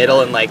 3 in the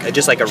middle and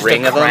just a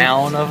ring of them,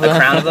 crown of a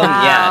crown of them,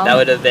 Wow. yeah, that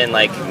would have been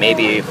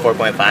maybe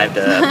 4.5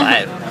 to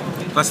 5.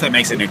 Plus, that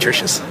makes it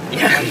nutritious.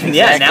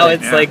 Yeah, now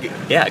it's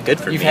Yeah. good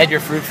for You've me. had your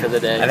fruit for the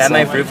day. I've had so-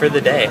 my fruit for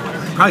the day.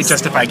 Probably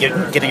justify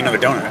getting another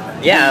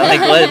donut.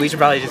 Yeah, we should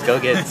probably just go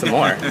get some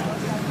more.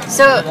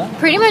 So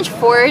pretty much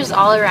 4s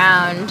all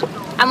around.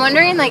 I'm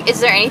wondering, is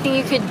there anything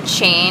you could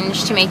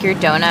change to make your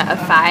donut a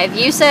 5?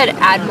 You said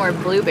add more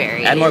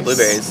blueberries. Add more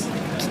blueberries.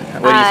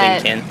 What do you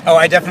think, Ken? Oh,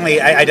 I definitely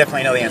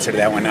know the answer to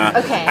that one.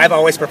 Okay. I've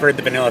always preferred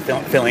the vanilla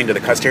filling to the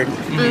custard.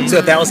 Mm-hmm. So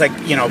if that was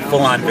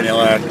full-on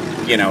vanilla,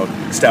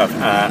 stuff,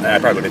 I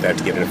probably would have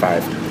to give it a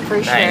 5.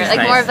 For sure. Nice,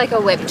 More nice. of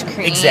a whipped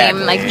cream.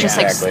 Exactly, Just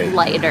exactly.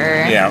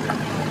 lighter. Yeah.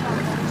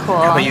 Cool.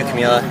 How about you,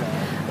 Camila?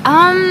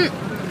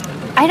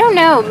 I don't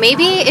know.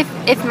 Maybe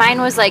if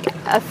mine was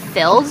a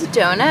filled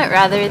donut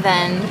rather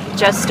than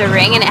just a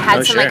ring, and it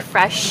had some sure.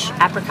 fresh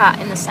apricot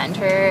in the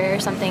center or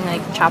something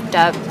chopped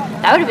up,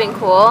 that would have been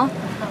cool.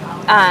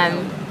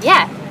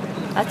 Yeah,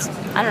 that's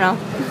I don't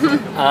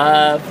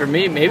know. For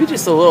me, maybe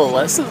just a little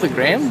less of the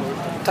graham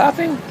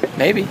topping.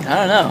 Maybe. I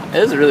don't know.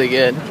 It was really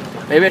good.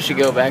 Maybe I should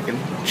go back and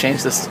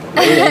change this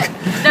rating.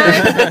 No,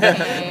 it's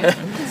okay.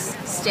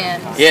 Just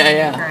stand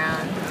Yeah.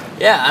 around.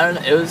 Yeah, I don't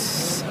know. It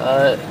was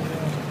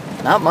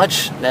not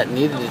much that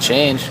needed to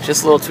change.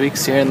 Just little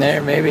tweaks here and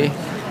there, maybe.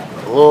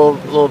 A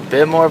little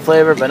bit more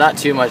flavor, but not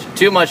too much.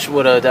 Too much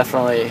would have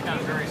definitely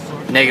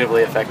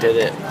negatively affected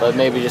it, but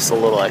maybe just a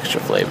little extra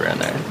flavor in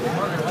there.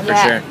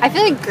 Yeah, sure. I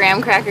feel like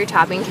graham cracker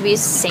topping can be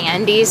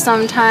sandy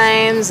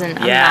sometimes, and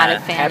I'm Yeah, not a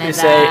fan Happy of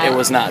to that. say it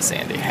was not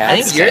sandy.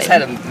 I think yours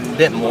had a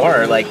bit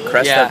more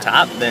crust Yeah. up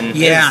top than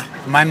Yeah,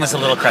 mine was a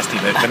little crusty,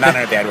 but not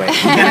in a bad way.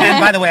 And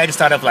by the way, I just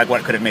thought of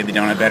what could have made the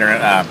donut better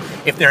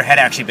if there had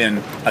actually been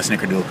a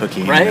snickerdoodle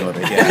cookie Right? in the middle of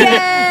it.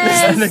 Yeah.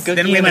 Yes! The cookie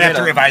Then we in the might have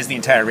to middle. revise the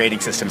entire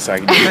rating system so I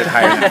can get it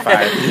higher than a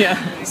 5. Yeah.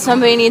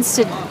 Somebody needs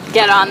to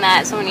get on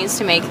that. Someone needs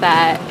to make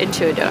that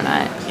into a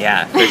donut.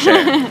 Yeah, for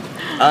sure.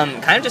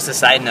 Kind of just a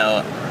side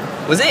note.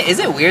 Is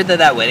it weird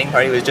that wedding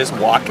party was just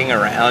walking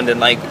around and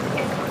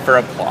for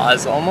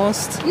applause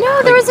almost.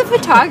 No, there was a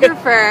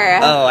photographer.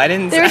 Oh, I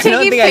didn't. They were I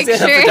don't taking think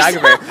pictures. I said a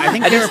photographer. I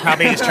think they were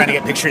probably just trying to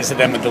get pictures of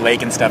them with the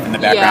lake and stuff in the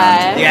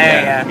background.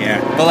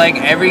 Yeah. But like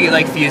every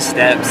like few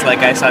steps, like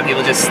I saw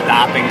people just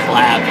stop and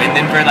clap, and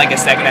then for like a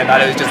second I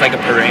thought it was just like a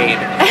parade,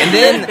 and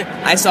then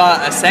I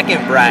saw a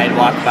second bride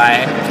walk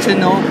by to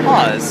no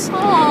applause.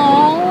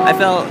 Aww. I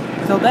felt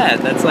bad.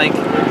 That's like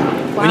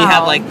when you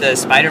have like the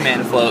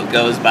Spider-Man float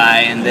goes by,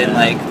 and then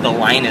like the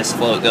Linus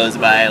float goes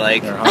by.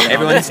 Like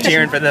everyone's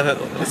cheering for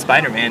the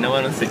Spider-Man. No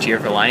one wants to cheer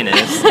for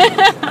Linus.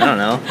 I don't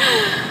know.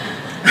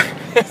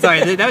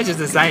 Sorry, that was just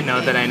a side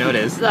note that I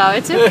noticed. So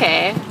it's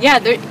okay. Yeah,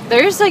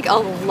 there's like a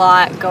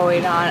lot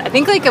going on. I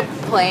think like a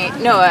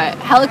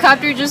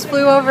helicopter just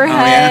flew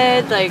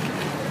overhead. Like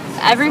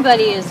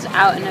everybody is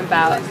out and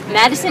about.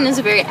 Madison is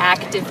a very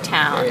active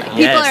town. Like,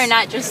 people are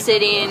not just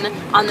sitting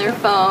on their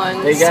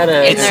phones. They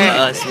gotta. It's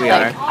us. We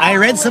are. I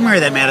read somewhere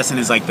that Madison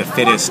is like the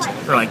fittest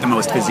or like the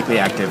most physically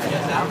active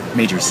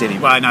major city.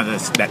 Well, not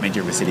that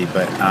major of a city,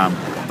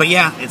 but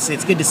yeah,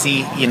 it's good to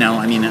see.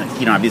 I mean,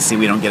 obviously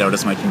we don't get out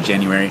as much in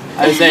January.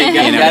 I was saying,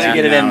 you gotta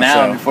get it in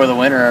now before the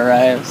winter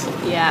arrives.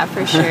 Yeah,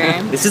 for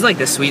sure. This is like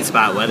the sweet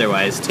spot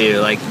weather-wise too.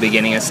 Like the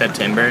beginning of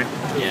September.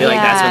 I feel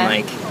like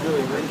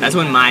that's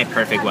when my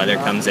perfect weather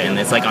comes in.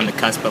 It's like on the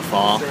cusp of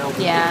fall.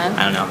 Yeah.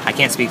 I don't know. I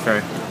can't speak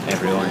for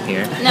everyone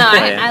here. No,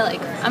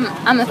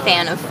 I'm a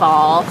fan of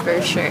fall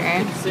for sure.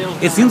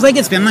 It seems like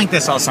it's been like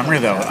this all summer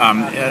though.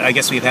 I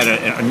guess we've had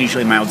an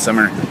unusually mild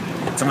summer.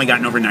 It's only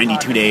gotten over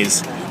 92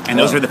 days, and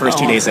those were the first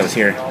 2 days I was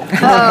here.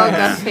 Oh,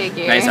 go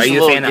figure. Nice. Are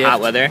you a fan of hot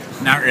weather?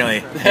 Not really.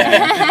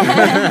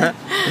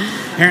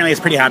 Apparently it's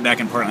pretty hot back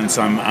in Portland,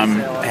 so I'm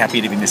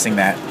happy to be missing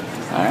that.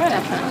 All right.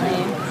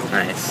 Definitely.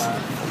 Nice.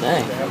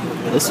 Dang.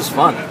 This was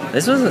fun.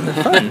 This was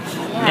fun.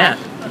 Yeah.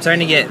 I'm starting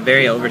to get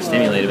very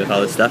overstimulated with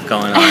all this stuff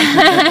going on.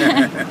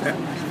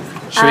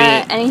 Should we?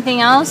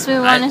 Anything else we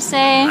want to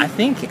say? I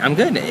think I'm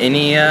good.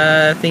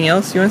 Anything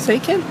else you want to say,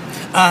 Kim?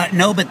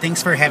 No, but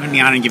thanks for having me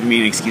on and giving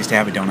me an excuse to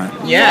have a donut.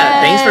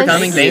 Yeah, thanks for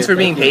coming. Yes. Thanks for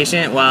being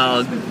patient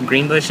while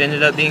Greenbush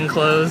ended up being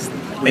closed.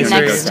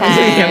 Next time.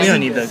 Yeah, we don't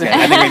need those guys.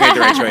 I think we made the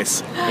right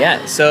choice.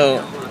 Yeah,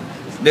 so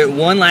the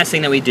one last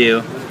thing that we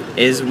do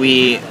is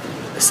we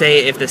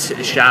say if the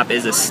shop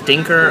is a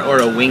stinker or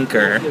a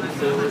winker.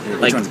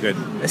 Which one's good?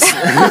 Winker.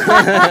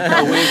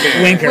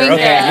 Winker.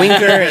 Okay.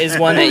 Winker is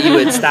one that you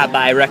would stop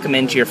by,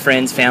 recommend to your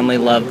friends, family,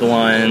 loved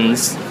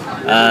ones.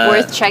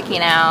 Worth checking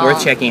out.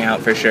 Worth checking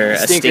out for sure.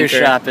 Stinker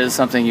shop is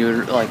something you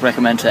would like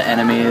recommend to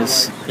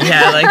enemies.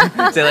 Yeah,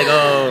 like say like,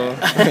 oh,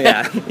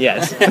 yeah,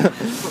 yes.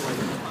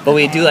 But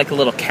we do like a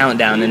little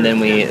countdown and then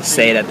we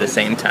say it at the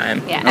same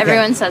time. Yeah,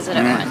 everyone says it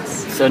at once.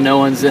 So no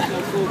one's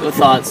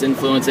thoughts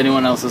influence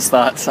anyone else's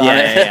thoughts on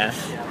it. Yeah.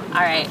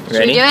 All right, should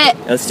Ready? we do it?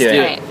 Let's do All it.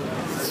 right.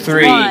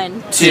 3,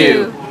 1,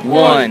 2,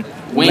 1.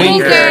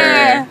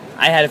 Winker.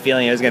 I had a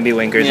feeling it was gonna be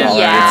Winkers all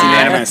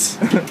Yeah. It's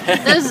around.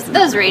 unanimous.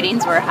 Those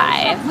ratings were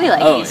high. We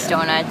like these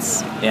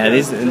donuts. Yeah,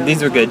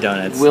 these were good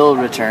donuts. Will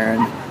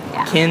return.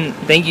 Ken,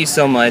 thank you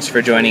so much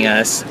for joining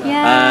us.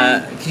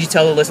 Yeah. Could you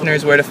tell the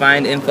listeners where to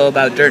find info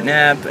about Dirt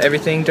Nap,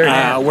 everything Dirt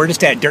Nap? We're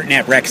just at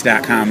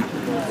dirtnaprex.com.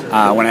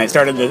 When I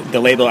started the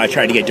label, I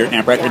tried to get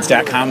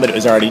dirtnaprecords.com, but it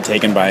was already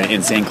taken by an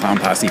Insane Clown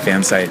Posse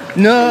fan site.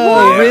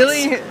 No,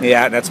 really?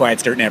 Yeah, that's why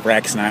it's Dirt Nap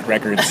Rex, not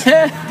Records.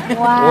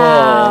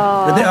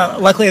 Wow.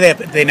 Luckily,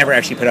 they never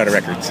actually put out a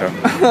record, so.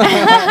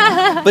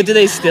 But do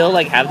they still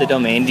like have the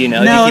domain? Do you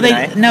know? No, Do you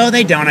keep an eye? no,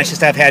 they don't. It's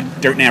just I've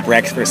had Dirt Nap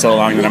Rex for so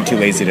long that I'm too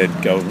lazy to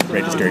go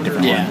register a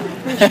different one.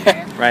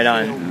 Right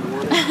on.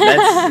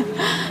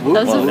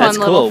 Those are fun That's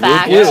little cool.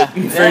 facts. Whoop,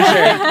 whoop. For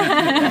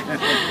sure.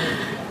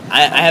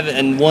 I have,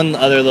 and one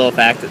other little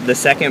fact, the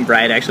second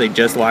bride actually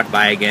just walked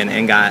by again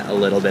and got a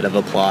little bit of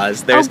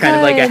applause. There's kind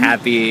of like a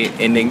happy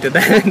ending to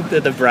that, to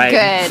the bride.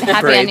 Good.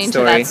 Happy parade ending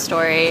story. to that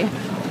story.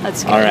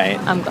 That's good. All right.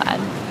 I'm glad.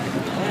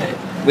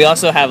 We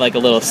also have like a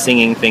little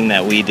singing thing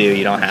that we do.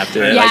 You don't have to.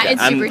 Yeah, like,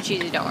 it's super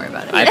cheesy. Don't worry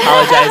about it. I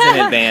apologize in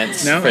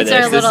advance for It's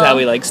this. our This is how little-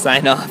 we like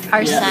sign off.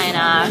 Our sign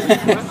off.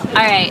 All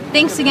right.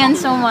 Thanks again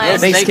so much. Yes,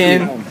 Thanks, thank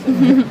Ken.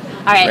 you.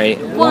 All right.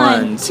 Right.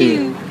 1,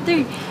 2,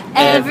 3.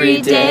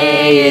 Every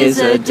day is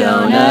a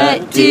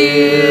donut,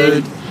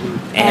 dude,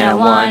 and I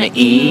want to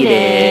eat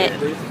it.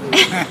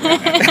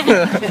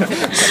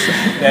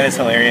 That is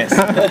hilarious.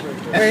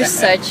 We're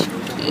such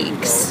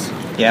geeks.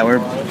 Yeah, we're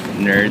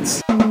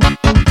nerds.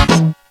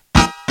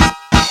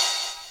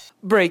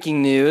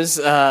 Breaking news.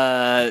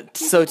 So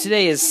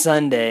today is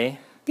Sunday.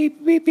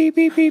 Beep, beep, beep,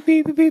 beep, beep,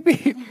 beep, beep,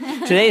 beep.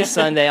 Today is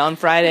Sunday. On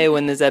Friday,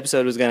 when this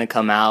episode was going to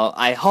come out,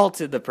 I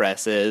halted the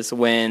presses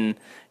when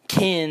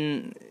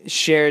Ken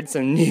shared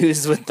some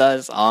news with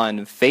us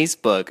on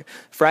Facebook.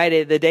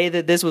 Friday, the day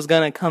that this was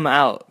going to come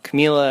out.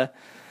 Camila,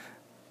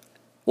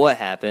 what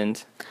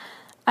happened?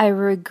 I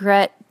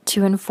regret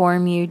to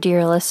inform you,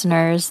 dear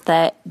listeners,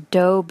 that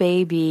Doe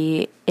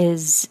Baby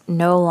is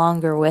no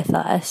longer with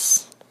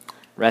us.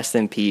 Rest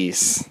in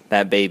peace.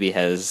 That baby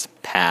has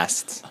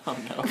passed. Oh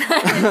no.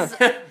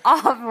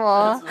 Awful.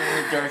 One of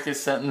the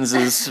darkest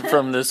sentences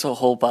from this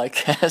whole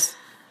podcast.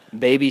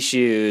 Baby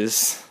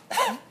shoes.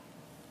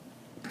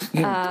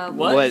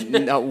 What? What's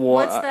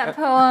that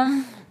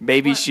poem?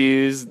 Baby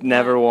shoes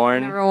never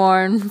worn. Never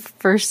worn,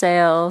 for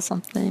sale,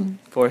 something.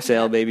 For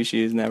sale, baby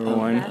shoes never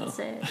worn. That's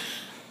it.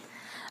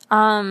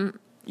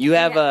 You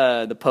have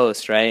the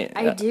post, right?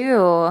 I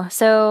do.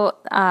 So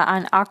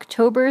on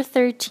October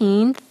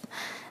 13th,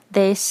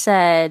 they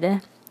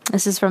said,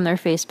 this is from their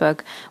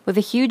Facebook, with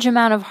a huge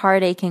amount of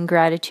heartache and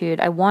gratitude,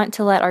 I want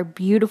to let our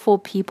beautiful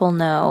people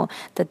know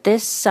that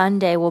this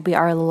Sunday will be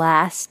our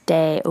last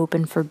day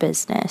open for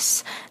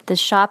business. This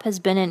shop has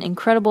been an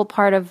incredible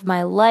part of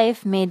my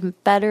life, made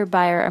better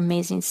by our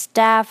amazing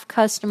staff,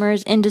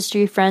 customers,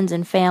 industry friends,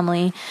 and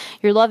family.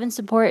 Your love and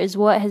support is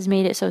what has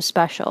made it so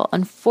special.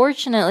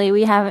 Unfortunately,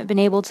 we haven't been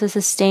able to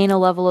sustain a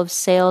level of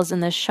sales in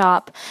the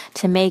shop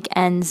to make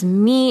ends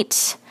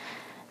meet.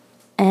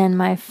 And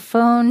my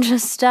phone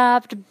just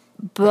stopped,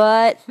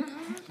 but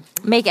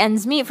make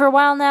ends meet for a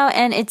while now,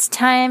 and it's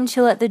time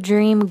to let the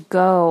dream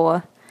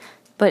go.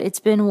 But it's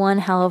been one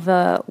hell of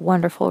a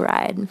wonderful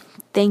ride.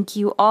 Thank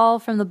you all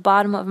from the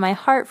bottom of my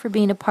heart for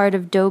being a part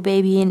of Dough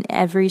Baby in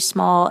every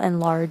small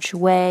and large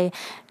way.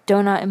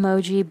 Donut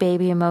emoji,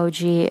 baby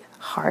emoji,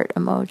 heart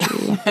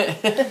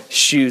emoji.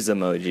 Shoes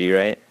emoji,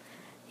 right?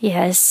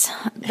 Yes.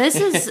 This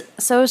is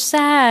so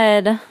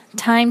sad.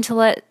 Time to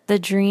let the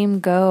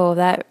dream go.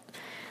 That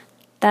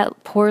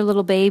poor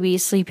little baby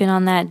sleeping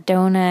on that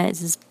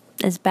donut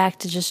is back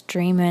to just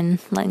dreaming,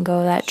 letting go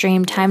of that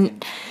dream.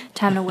 Time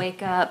to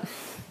wake up.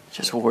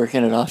 Just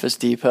working at Office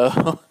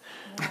Depot.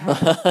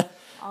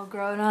 All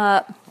grown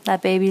up.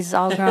 That baby's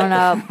all grown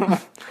up.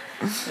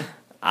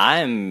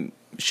 I'm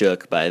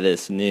shook by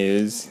this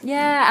news.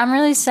 Yeah, I'm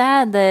really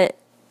sad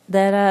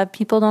that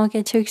people don't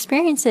get to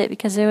experience it,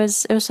 because it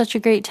was such a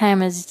great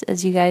time,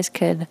 as you guys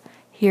could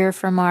hear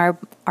from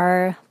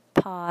our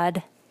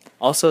pod.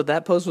 Also,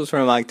 that post was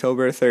from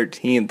October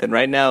 13th, and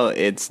right now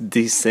it's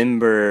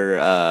December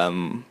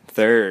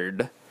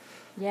 3rd.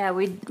 Yeah,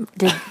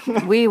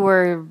 we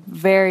were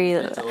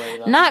very,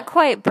 not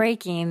quite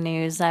breaking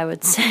news, I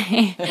would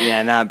say.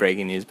 Yeah, not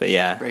breaking news, but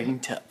yeah. Breaking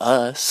to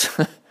us.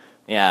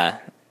 Yeah.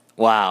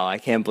 Wow, I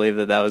can't believe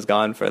that was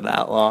gone for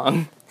that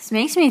long. This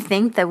makes me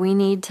think that we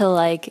need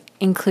to,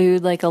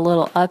 include, a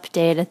little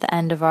update at the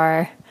end of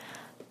our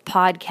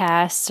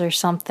podcasts or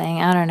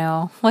something. I don't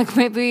know.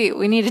 Maybe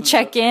we need to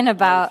check in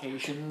about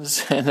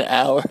locations and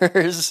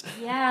hours.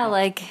 Yeah,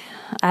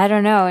 I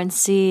don't know, and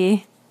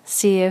see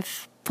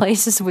if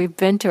places we've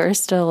been to are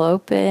still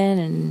open,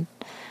 and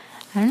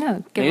I don't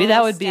know. Maybe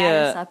that would be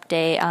a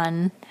update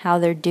on how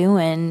they're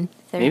doing.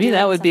 Maybe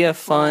that would be a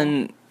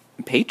fun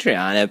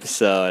Patreon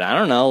episode. I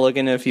don't know. Look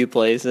into a few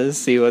places,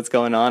 see what's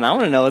going on. I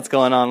want to know what's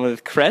going on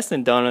with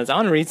Crescent Donuts. I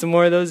want to read some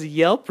more of those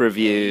Yelp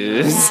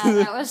reviews.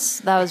 Yeah,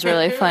 that was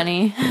really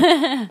funny.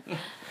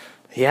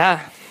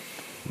 Yeah,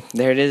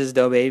 there it is,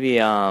 Dough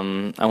Baby. I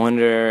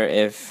wonder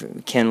if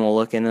Ken will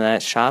look into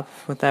that shop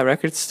with that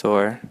record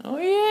store. Oh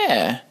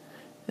yeah.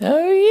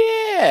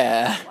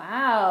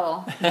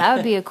 Wow, that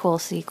would be a cool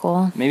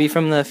sequel. Maybe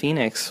from the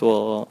Phoenix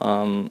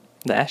the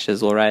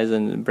ashes will rise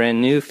in a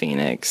brand new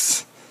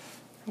Phoenix.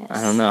 Yes.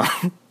 I don't know.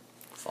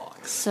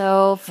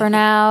 So for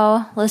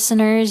now,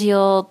 listeners,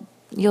 you'll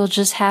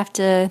just have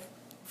to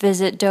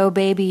visit Dough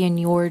Baby in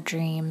your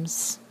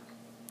dreams.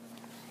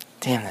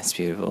 Damn, that's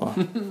beautiful.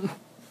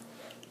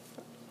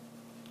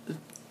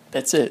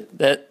 That's it.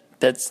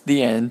 That's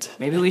the end.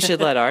 Maybe we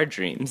should let our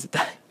dreams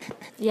die.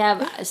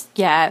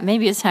 Yeah,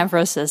 maybe it's time for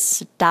us to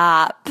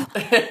stop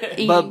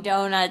eating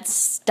donuts,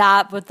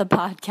 stop with the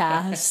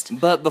podcast.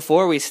 But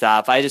before we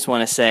stop, I just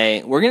want to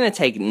say we're going to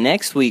take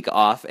next week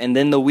off, and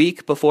then the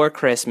week before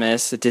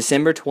Christmas,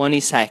 December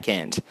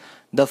 22nd,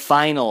 the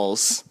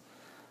finals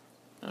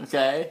of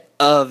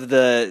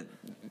the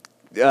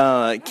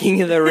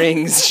King of the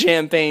Rings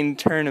Champagne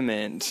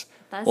Tournament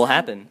will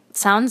happen.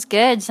 Sounds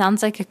good.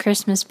 Sounds like a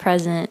Christmas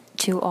present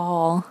to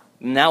all.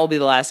 And that will be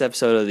the last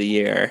episode of the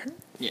year.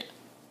 Yeah.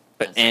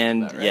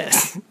 And right.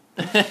 Yes.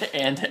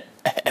 And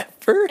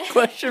ever?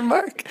 Question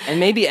mark.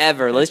 And maybe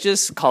ever. Let's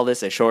just call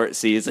this a short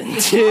season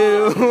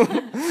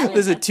 2.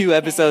 This is 2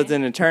 episodes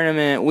in a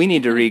tournament. We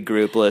need to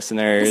regroup,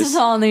 listeners. This is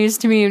all news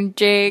to me and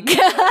Jake.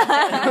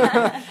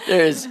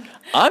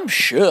 I'm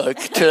shook.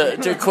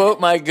 To quote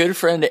my good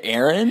friend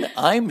Aaron,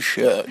 I'm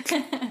shook.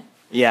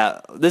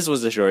 Yeah, this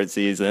was a short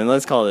season.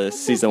 Let's call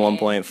this season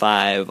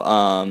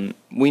 1.5.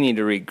 We need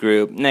to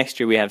regroup. Next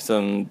year we have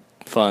some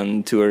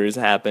fun tours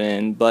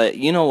happening. But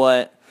you know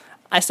what?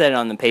 I said it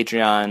on the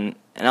Patreon,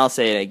 and I'll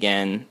say it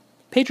again.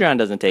 Patreon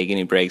doesn't take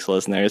any breaks,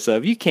 listeners. So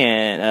if you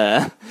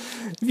can't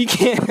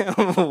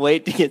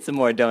wait to get some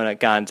more donut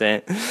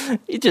content,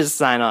 you just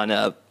sign on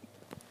up.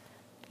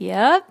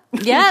 Yep.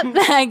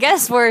 I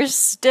guess we're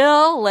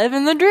still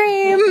living the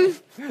dream.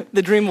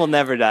 The dream will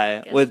never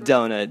die with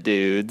donut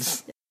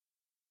dudes.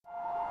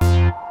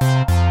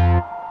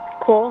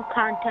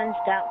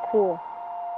 CoolContents.cool.